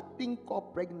 Because that thing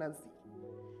called pregnancy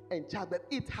and childbirth,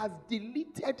 it has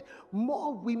deleted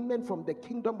more women from the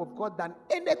kingdom of God than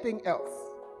anything else.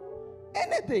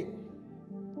 Anything.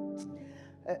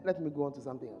 Let me go on to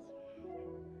something else.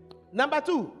 Number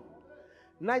 2,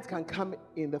 night can come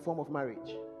in the form of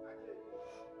marriage.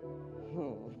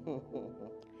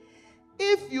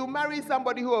 If you marry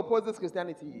somebody who opposes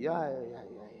Christianity,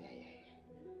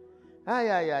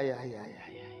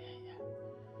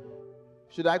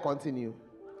 should I continue?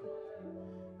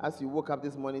 As you woke up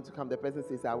this morning to come, the person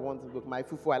says, I want to look my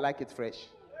fufu, I like it fresh.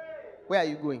 Where are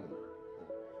you going?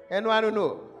 And I don't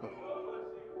know.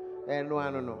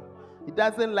 He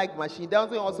doesn't like machine. He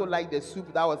doesn't also like the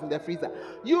soup that was in the freezer.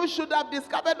 You should have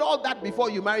discovered all that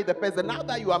before you married the person. Now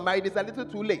that you are married, it's a little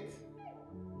too late.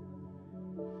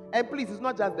 And please, it's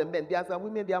not just the men. There are some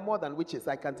women, they are more than witches.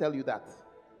 I can tell you that.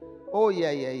 Oh,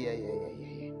 yeah.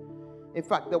 In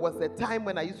fact, there was a time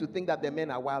when I used to think that the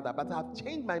men are wilder, but I've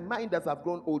changed my mind as I've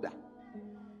grown older.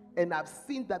 And I've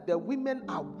seen that the women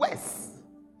are worse.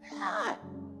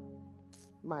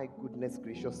 My goodness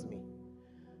gracious me.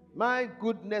 My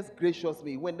goodness gracious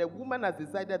me. When the woman has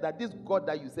decided that this God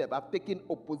that you serve have taken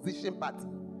opposition party.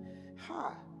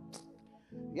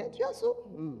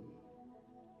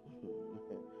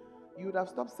 You would have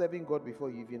stopped serving God before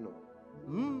you even know.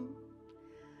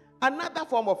 Another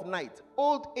form of night,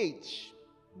 old age.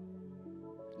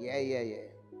 Yeah.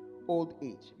 Old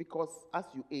age. Because as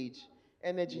you age,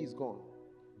 energy is gone.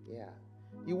 Yeah.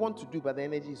 You want to do, but the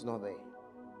energy is not there.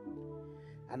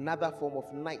 Another form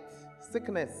of night,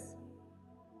 sickness.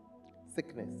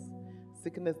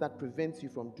 Sickness that prevents you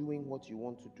from doing what you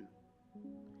want to do.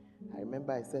 I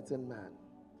remember a certain man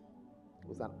who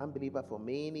was an unbeliever for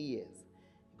many years.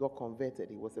 He got converted.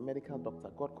 He was a medical doctor,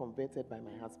 got converted by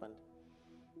my husband.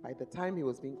 By the time he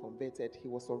was being converted, he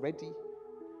was already,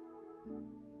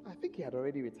 I think he had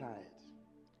already retired.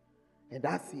 And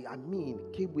as he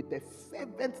came with the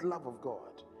fervent love of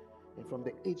God. And from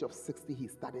the age of 60, he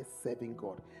started serving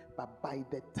God. But by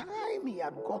the time he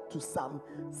had got to some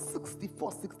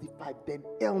 64, 65, then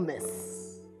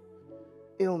illness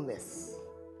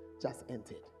just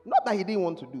entered. Not that he didn't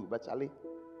want to do, but Charlie,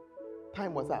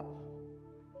 time was up.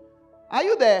 Are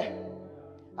you there?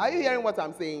 Are you hearing what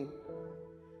I'm saying?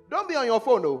 Don't be on your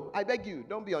phone, no. I beg you,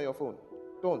 don't be on your phone.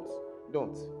 Don't.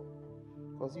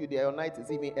 Because your night is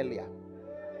even earlier.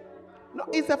 No,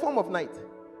 it's a form of night.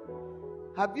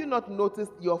 Have you not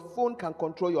noticed your phone can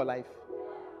control your life?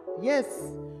 Yes.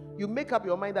 You make up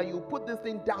your mind that you put this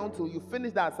thing down till you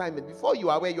finish that assignment. Before you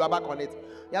are aware, you are back on it.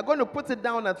 You are going to put it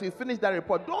down until you finish that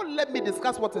report. Don't let me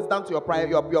discuss what is done to your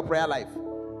prayer life.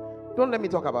 Don't let me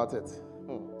talk about it.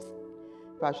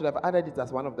 But I should have added it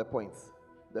as one of the points.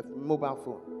 the mobile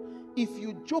phone. If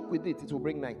you joke with it, it will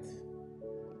bring night.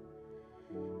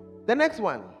 The next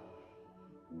one.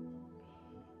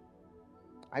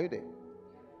 Are you there?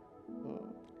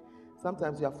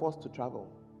 Sometimes you are forced to travel.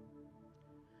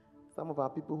 Some of our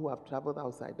people who have traveled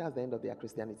outside, that's the end of their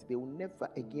Christianity. They will never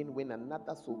again win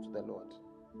another soul to the Lord.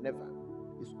 Never.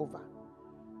 It's over.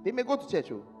 They may go to church,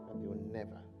 but they will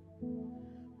never.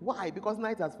 Why? Because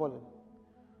night has fallen.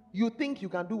 You think you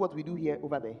can do what we do here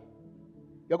over there?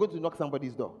 You're going to knock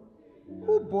somebody's door.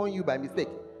 Who born you by mistake?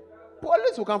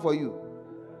 Police will come for you.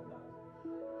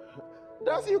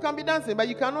 Dancing, you can be dancing, but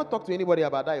you cannot talk to anybody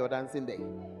about that you're dancing there.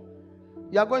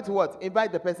 You are going to what?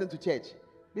 Invite the person to church.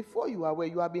 Before you are aware,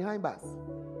 you are behind bars.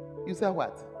 You say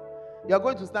what? You are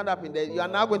going to stand up in there. You are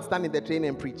now going to stand in the train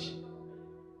and preach.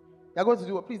 You are going to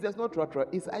do what? Please, there's no trotro.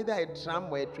 It's either a tram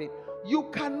or a train. You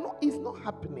cannot. It's not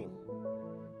happening.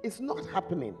 It's not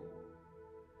happening.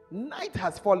 Night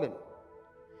has fallen.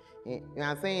 You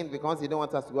are saying because you don't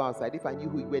want us to go outside. If I knew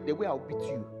who you were, the way I'll beat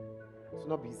you. It's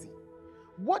not busy.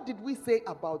 What did we say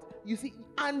about, you see,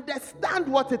 understand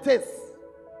what it is.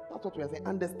 That's what we are saying.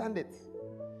 Understand it.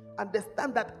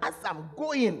 Understand that as I'm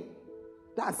going,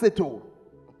 that's it all.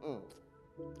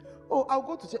 Oh, I'll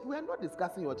go to church. We are not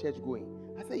discussing your church going.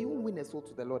 I say you won't win a soul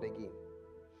to the Lord again.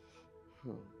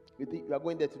 You think you are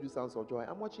going there to do sounds of joy?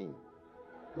 I'm watching you.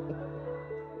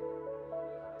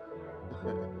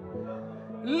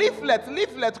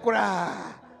 Leaflet,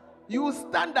 cry. You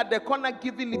stand at the corner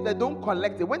giving leaflet, don't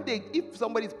collect it. If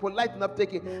somebody is polite enough,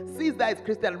 take it, sees that it's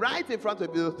Christian right in front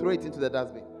of you, throw it into the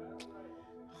dustbin.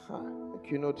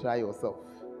 You know, try yourself.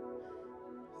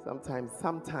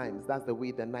 Sometimes that's the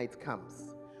way the night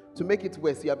comes. To make it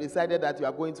worse, you have decided that you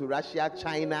are going to Russia,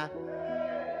 China,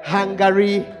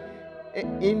 Hungary,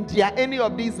 India, any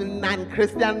of these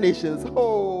non-Christian nations.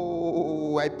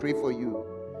 Oh, I pray for you.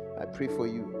 I pray for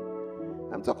you.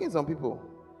 I'm talking to some people.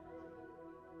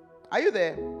 Are you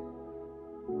there?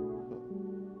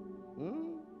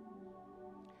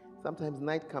 Sometimes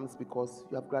night comes because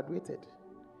you have graduated.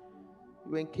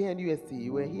 You were in KNUST,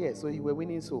 you were here, so you were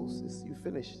winning souls. You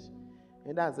finished.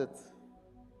 And that's it.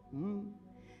 And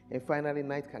finally,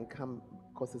 night can come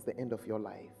because it's the end of your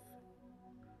life.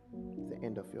 It's the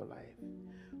end of your life.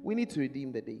 We need to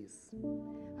redeem the days.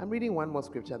 I'm reading one more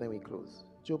scripture, then we close.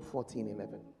 Job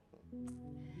 14:11.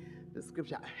 The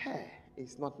scripture,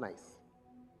 is not nice.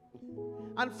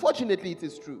 Unfortunately, it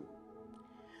is true.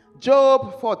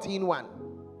 Job 14:1.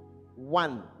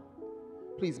 1.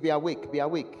 Please be awake, be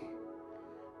awake.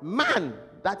 Man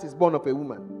that is born of a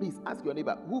woman. Please ask your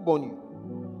neighbor, who born you?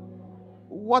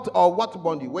 What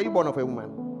born you? Were you born of a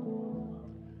woman?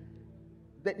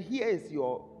 Then here is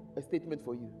a statement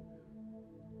for you.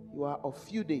 You are of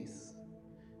few days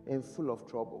and full of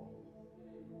trouble.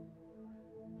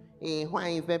 Why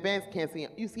is the best cursing?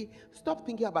 You see, stop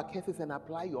thinking about curses and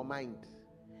apply your mind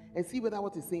and see whether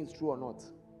what it's saying is true or not.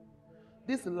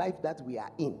 This life that we are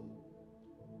in,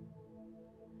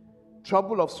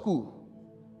 trouble of school,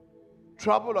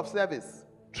 trouble of service,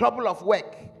 trouble of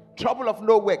work, trouble of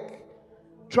no work,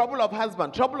 trouble of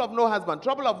husband, trouble of no husband,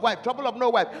 trouble of wife, trouble of no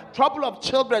wife, trouble of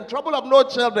children, trouble of no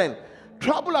children,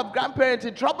 trouble of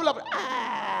grandparenting, trouble of...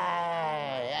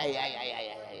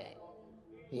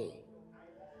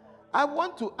 I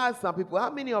want to ask some people, how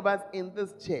many of us in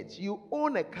this church, you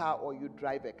own a car or you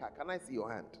drive a car? Can I see your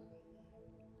hand?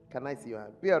 Can I see your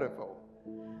hand? Beautiful.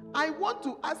 I want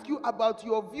to ask you about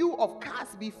your view of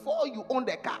cars before you owned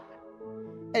a car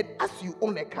and as you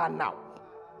own a car now.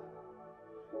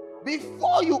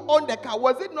 Before you owned the car,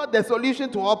 was it not the solution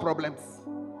to all problems?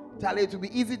 Tell it to be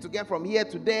easy to get from here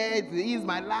to there, to ease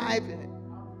my life.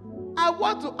 I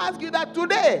want to ask you that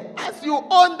today, as you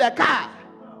own the car,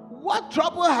 what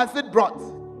trouble has it brought?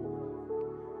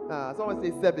 Someone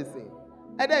says servicing.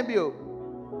 And then bill.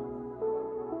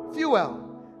 Fuel.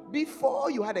 Before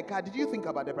you had a car, did you think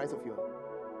about the price of fuel?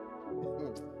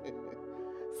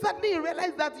 Suddenly you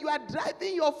realize that you are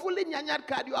driving your fully nyanyad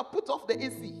car, you are put off the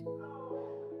AC.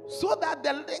 So that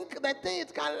the thing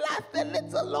it can last a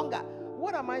little longer.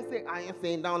 What am I saying? I am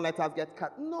saying down, let us get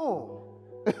cut. No.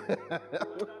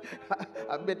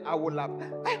 I will laugh.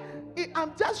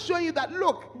 I'm just showing you that,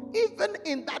 look, even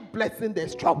in that blessing,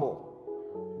 there's trouble.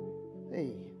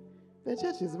 Hey, the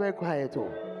church is very quiet.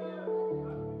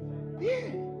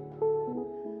 Yeah.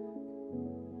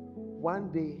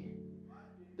 One day,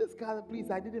 this car,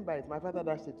 please, I didn't buy it. My father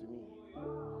dashed it to me.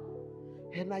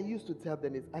 And I used to tell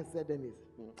Dennis, I said, Dennis,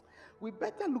 we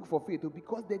better look for faith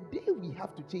because the day we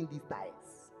have to change these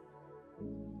tires.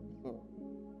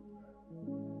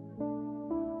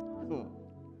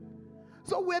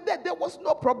 So we're there was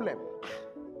no problem.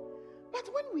 But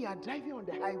when we are driving on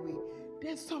the highway,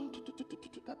 There's some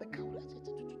that the cow.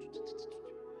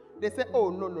 They said, oh,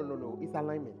 no. It's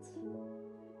alignment.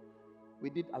 We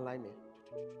did alignment.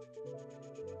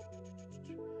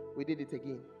 We did it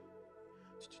again.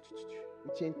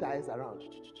 We changed tires around.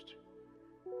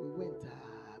 We went.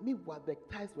 Meanwhile, the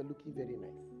tires were looking very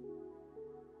nice.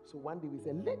 So one day we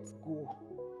said, let's go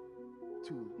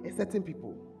to a certain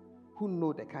people who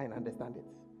know the car and understand it.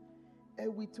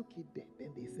 And we took it there.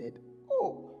 Then they said,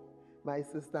 oh, my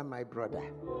sister, my brother,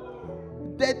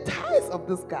 the tires of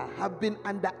this car have been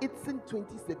under it since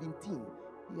 2017.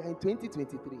 We are in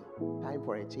 2023. Time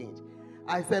for a change.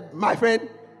 I said, my friend,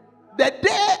 the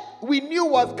day we knew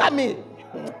was coming.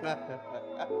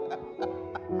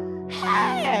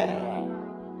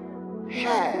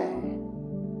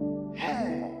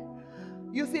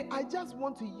 You see, I just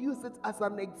want to use it as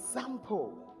an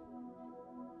example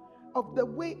of the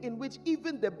way in which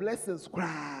even the blessings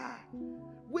cry.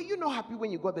 Were you not happy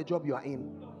when you got the job you are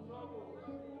in?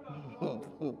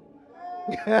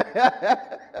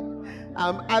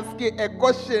 I'm asking a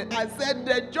question. I said,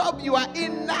 the job you are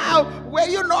in now, were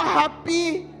you not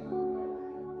happy?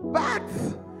 But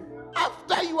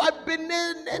after you have been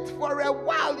in it for a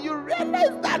while, you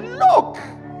realize that, look,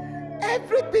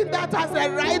 everything that has a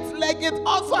right leg, it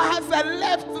also has a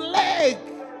left leg.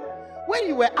 When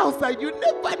you were outside, you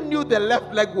never knew the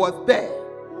left leg was there.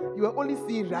 You were only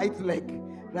seeing right leg.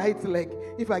 Right leg.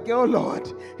 If I get, oh Lord,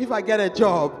 if I get a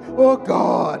job, oh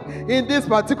God, in this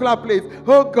particular place,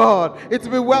 oh God, it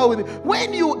will be well with you.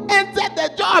 When you enter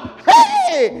the job,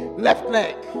 hey, left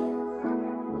leg.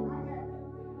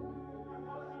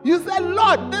 You say,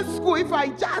 Lord, this school, if I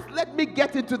just let me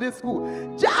get into this school,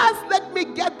 just let me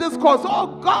get this course,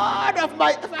 oh God of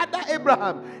my father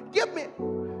Abraham, give me.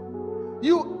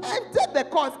 You entered the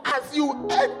course. As you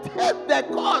entered the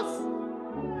course,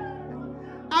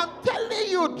 I'm telling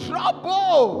you,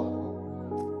 trouble.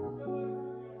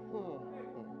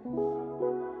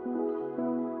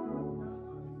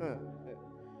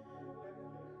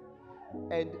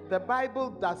 And the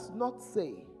Bible does not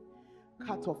say,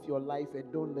 cut off your life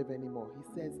and don't live anymore. He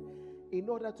says, in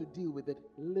order to deal with it,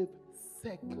 live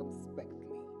circumspectly.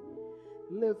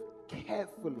 Live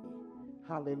carefully.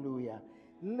 Hallelujah.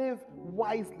 Live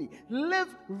wisely.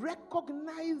 Live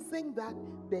recognizing that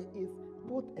there is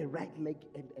both a right leg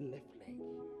and a left leg.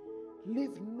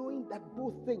 Live knowing that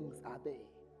both things are there.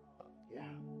 Yeah.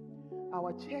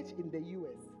 Our church in the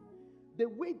US, the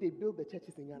way they build the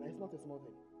churches in Ghana is not a small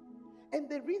thing. And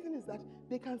the reason is that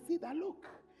they can see that, look,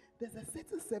 there's a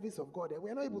certain service of God and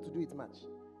we're not able to do it much.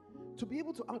 To be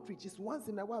able to outreach is once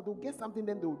in a while, they'll get something,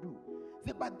 then they'll do.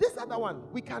 Say, but this other one,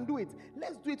 we can do it.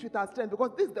 Let's do it with our strength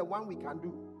because this is the one we can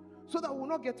do. So that we'll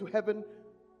not get to heaven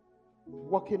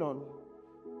walking on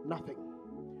nothing.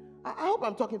 I hope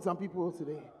I'm talking to some people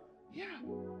today. Yeah.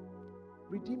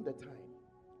 Redeem the time.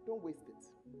 Don't waste it.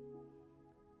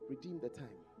 Redeem the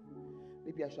time.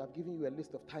 Maybe I should have given you a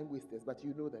list of time wasters, but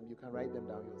you know them. You can write them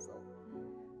down yourself.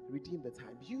 Redeem the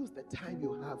time. Use the time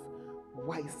you have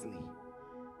wisely.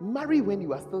 Marry when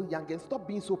you are still young and stop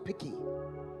being so picky.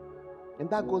 And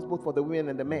that goes both for the women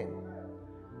and the men.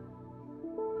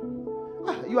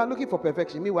 You are looking for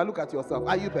perfection. Meanwhile, look at yourself.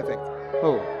 Are you perfect?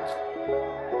 Oh.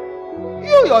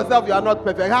 You yourself, you are not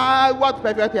perfect. What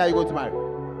perfect are you going to marry?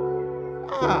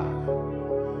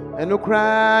 And no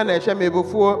cry,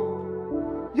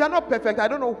 you are not perfect. I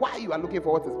don't know why you are looking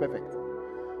for what is perfect.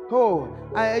 Oh,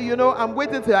 I'm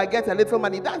waiting till I get a little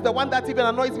money. That's the one that even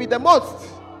annoys me the most.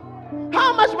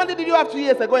 How much money did you have 2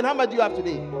 years ago and how much do you have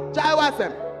today? Jai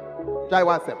Wasem.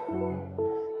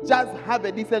 Just have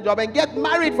a decent job and get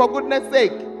married for goodness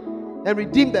sake and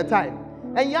redeem the time.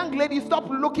 And young ladies, stop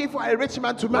looking for a rich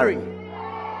man to marry.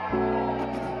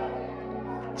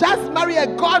 Just marry a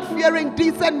God-fearing,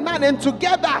 decent man and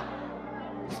together.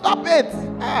 Stop it.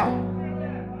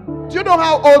 Do you know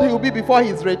how old he will be before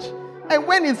he's rich? And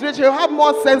when he's rich, he'll have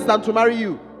more sense than to marry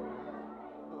you.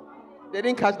 They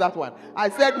didn't catch that one. I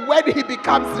said when he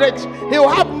becomes rich, he'll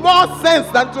have more sense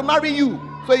than to marry you.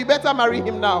 So you better marry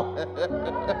him now.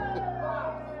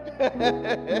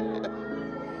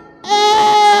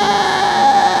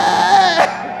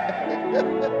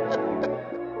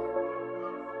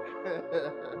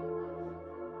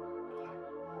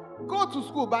 Go to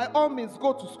school. By all means,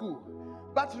 go to school.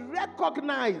 But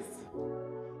recognize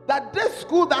that this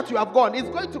school that you have gone is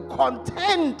going to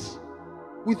contend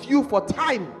with you for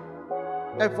time.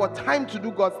 And for time to do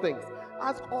God's things.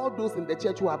 Ask all those in the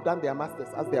church who have done their masters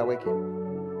as they are working.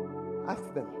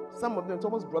 Ask them. Some of them, it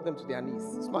almost brought them to their knees.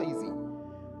 It's not easy.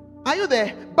 Are you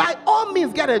there? By all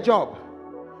means, get a job.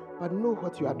 But know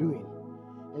what you are doing.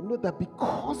 And know that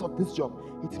because of this job,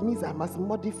 it means I must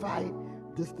modify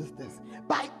this.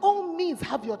 By all means,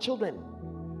 have your children.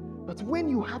 But when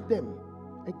you have them,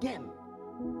 again,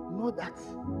 know that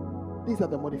these are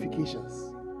the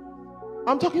modifications.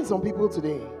 I'm talking to some people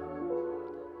today.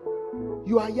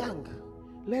 You are young.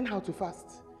 Learn how to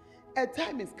fast. A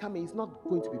time is coming, it's not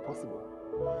going to be possible.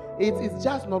 It's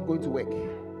just not going to work.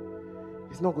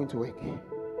 It's not going to work.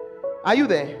 Are you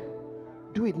there?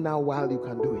 Do it now while you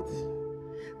can do it.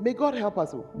 May God help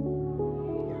us all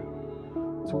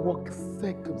to walk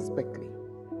circumspectly.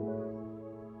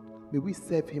 May we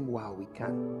serve Him while we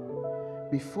can,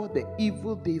 before the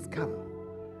evil days come,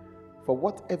 for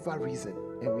whatever reason,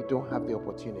 and we don't have the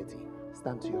opportunity.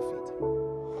 Stand to your feet.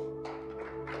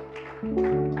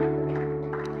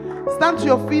 Stand to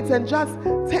your feet and just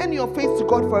turn your face to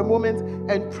God for a moment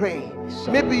and pray.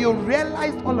 Maybe you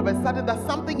realized all of a sudden that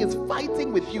something is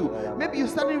fighting with you. Maybe you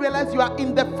suddenly realize you are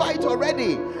in the fight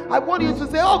already. I want you to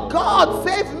say, oh God,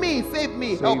 save me,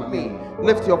 help me.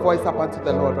 Lift your voice up unto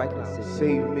the Lord right now.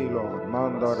 Save me, Lord.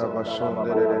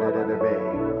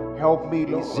 Help me,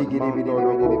 Lord.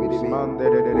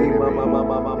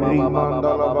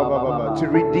 To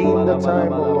redeem the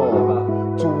time, O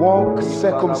Lord. To walk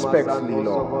circumspectly,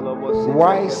 Lord.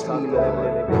 Wisely,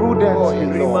 Lord.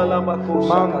 Prudently, Lord.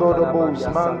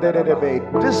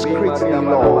 Discreetly,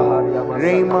 Lord.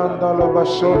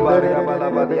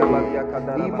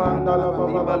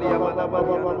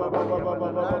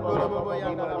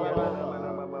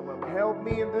 Help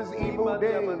me in these evil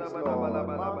days, Lord.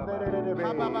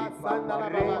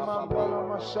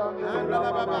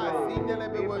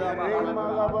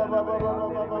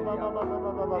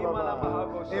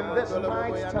 In this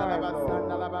night time, Lord.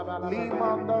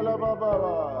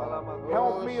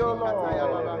 Help me, O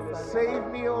Lord. Save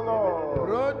me, O Lord.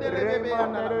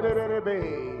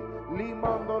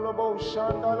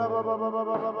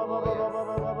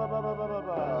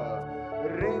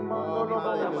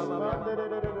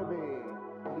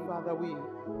 Father, we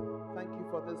thank you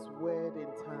for this word in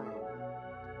time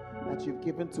that you've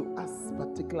given to us,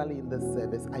 particularly in this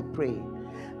service. I pray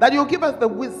that you'll give us the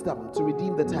wisdom to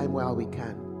redeem the time while we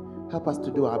can. Help us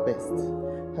to do our best.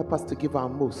 Help us to give our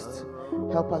most.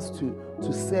 Help us to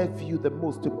serve you the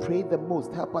most, to pray the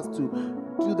most. Help us to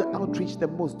do the outreach the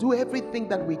most. Do everything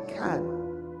that we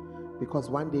can, because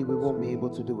one day we won't be able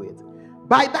to do it.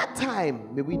 By that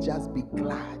time, may we just be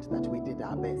glad that we did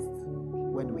our best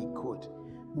when we could.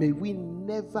 May we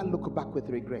never look back with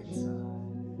regret,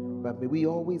 but may we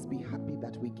always be happy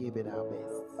that we gave it our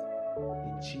best.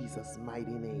 In Jesus'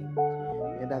 mighty name.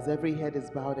 And as every head is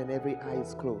bowed and every eye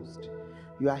is closed,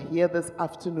 you are here this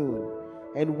afternoon,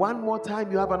 and one more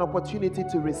time you have an opportunity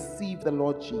to receive the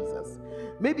Lord Jesus.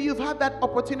 Maybe you've had that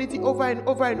opportunity over and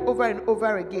over and over and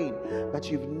over again, but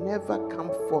you've never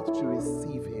come forth to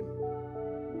receive Him.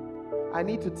 I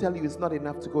need to tell you, it's not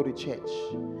enough to go to church.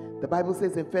 The Bible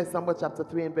says in 1 Samuel chapter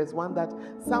 3 and verse 1 that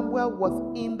Samuel was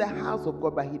in the house of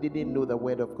God, but he didn't know the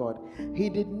word of God. He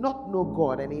did not know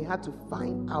God, and he had to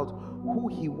find out who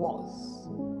He was.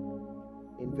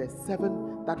 In verse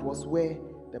 7, that was where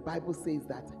the Bible says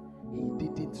that he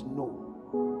didn't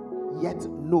yet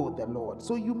know the Lord.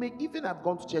 So you may even have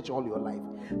gone to church all your life,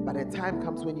 but a time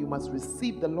comes when you must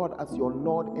receive the Lord as your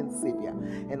Lord and Savior.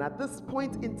 And at this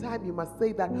point in time, you must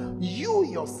say that you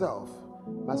yourself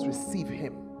must receive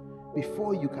Him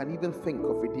before you can even think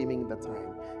of redeeming the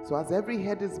time. So as every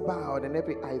head is bowed and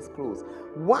every eye is closed,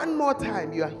 one more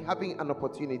time you are having an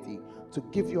opportunity to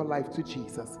give your life to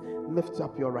Jesus. Lift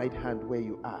up your right hand where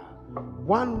you are.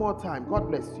 One more time. God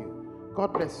bless you.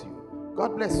 God bless you.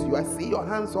 God bless you. I see your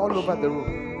hands all over the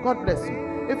room. God bless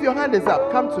you. If your hand is up,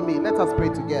 come to me. Let us pray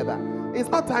together. It's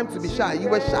not time to be shy. You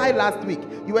were shy last week.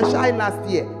 You were shy last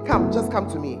year. Come, just come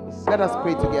to me. Let us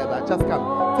pray together. Just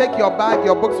come. Take your bag,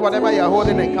 your books, whatever you're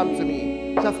holding, and come to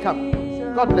me. Just come.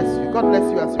 God bless you. God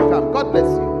bless you as you come. God bless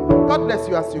you. God bless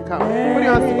you as you come. Put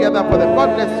your hands together for them.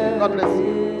 God bless you. God bless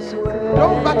you.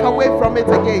 Don't back away from it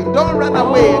again. Don't run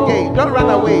away again. Don't run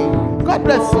away. God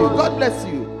bless you. God bless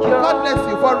you. God bless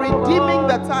you for redeeming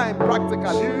the time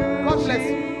practically. God bless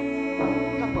you.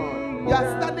 Come on. You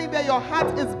are standing there. Your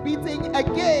heart is beating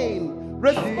again.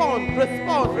 Respond.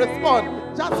 Respond.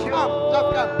 Respond. Just come.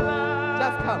 Just come.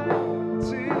 Just come.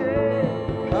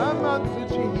 Come on to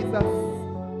Jesus.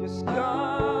 Just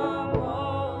come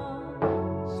on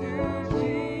to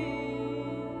Jesus.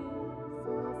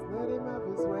 Let Him have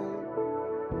His way.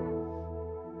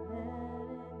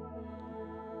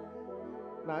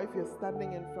 Now, if you're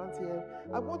standing in front here,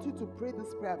 I want you to pray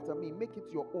this prayer after me. Make it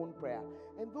your own prayer.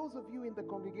 And those of you in the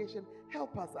congregation,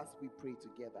 help us as we pray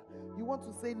together. You want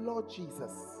to say, Lord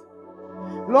Jesus,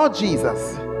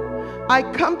 I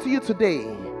come to you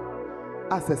today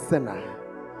as a sinner.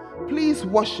 Please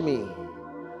wash me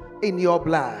in your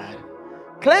blood.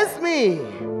 Cleanse me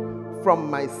from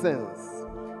my sins.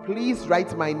 Please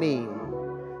write my name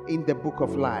in the book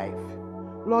of life.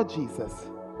 Lord Jesus,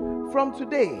 from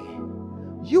today,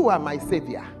 you are my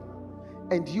Savior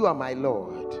and you are my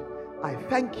Lord. I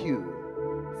thank you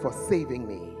for saving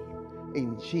me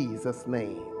in Jesus'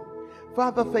 name.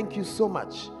 Father, thank you so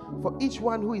much for each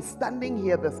one who is standing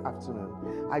here this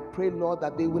afternoon. I pray, Lord,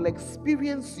 that they will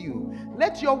experience you.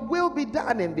 Let your will be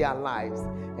done in their lives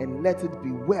and let it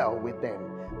be well with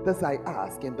them. This I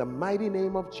ask in the mighty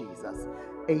name of Jesus.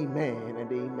 Amen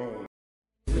and amen.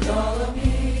 With all of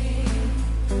me,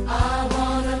 I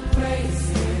want to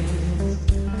praise you.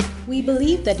 We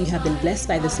believe that you have been blessed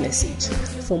by this message.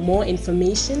 For more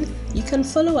information, you can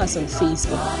follow us on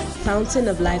Facebook, Fountain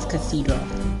of Life Cathedral,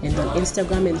 and on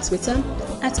Instagram and Twitter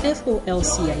at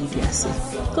FOLCIDRC.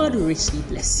 God richly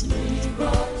bless you.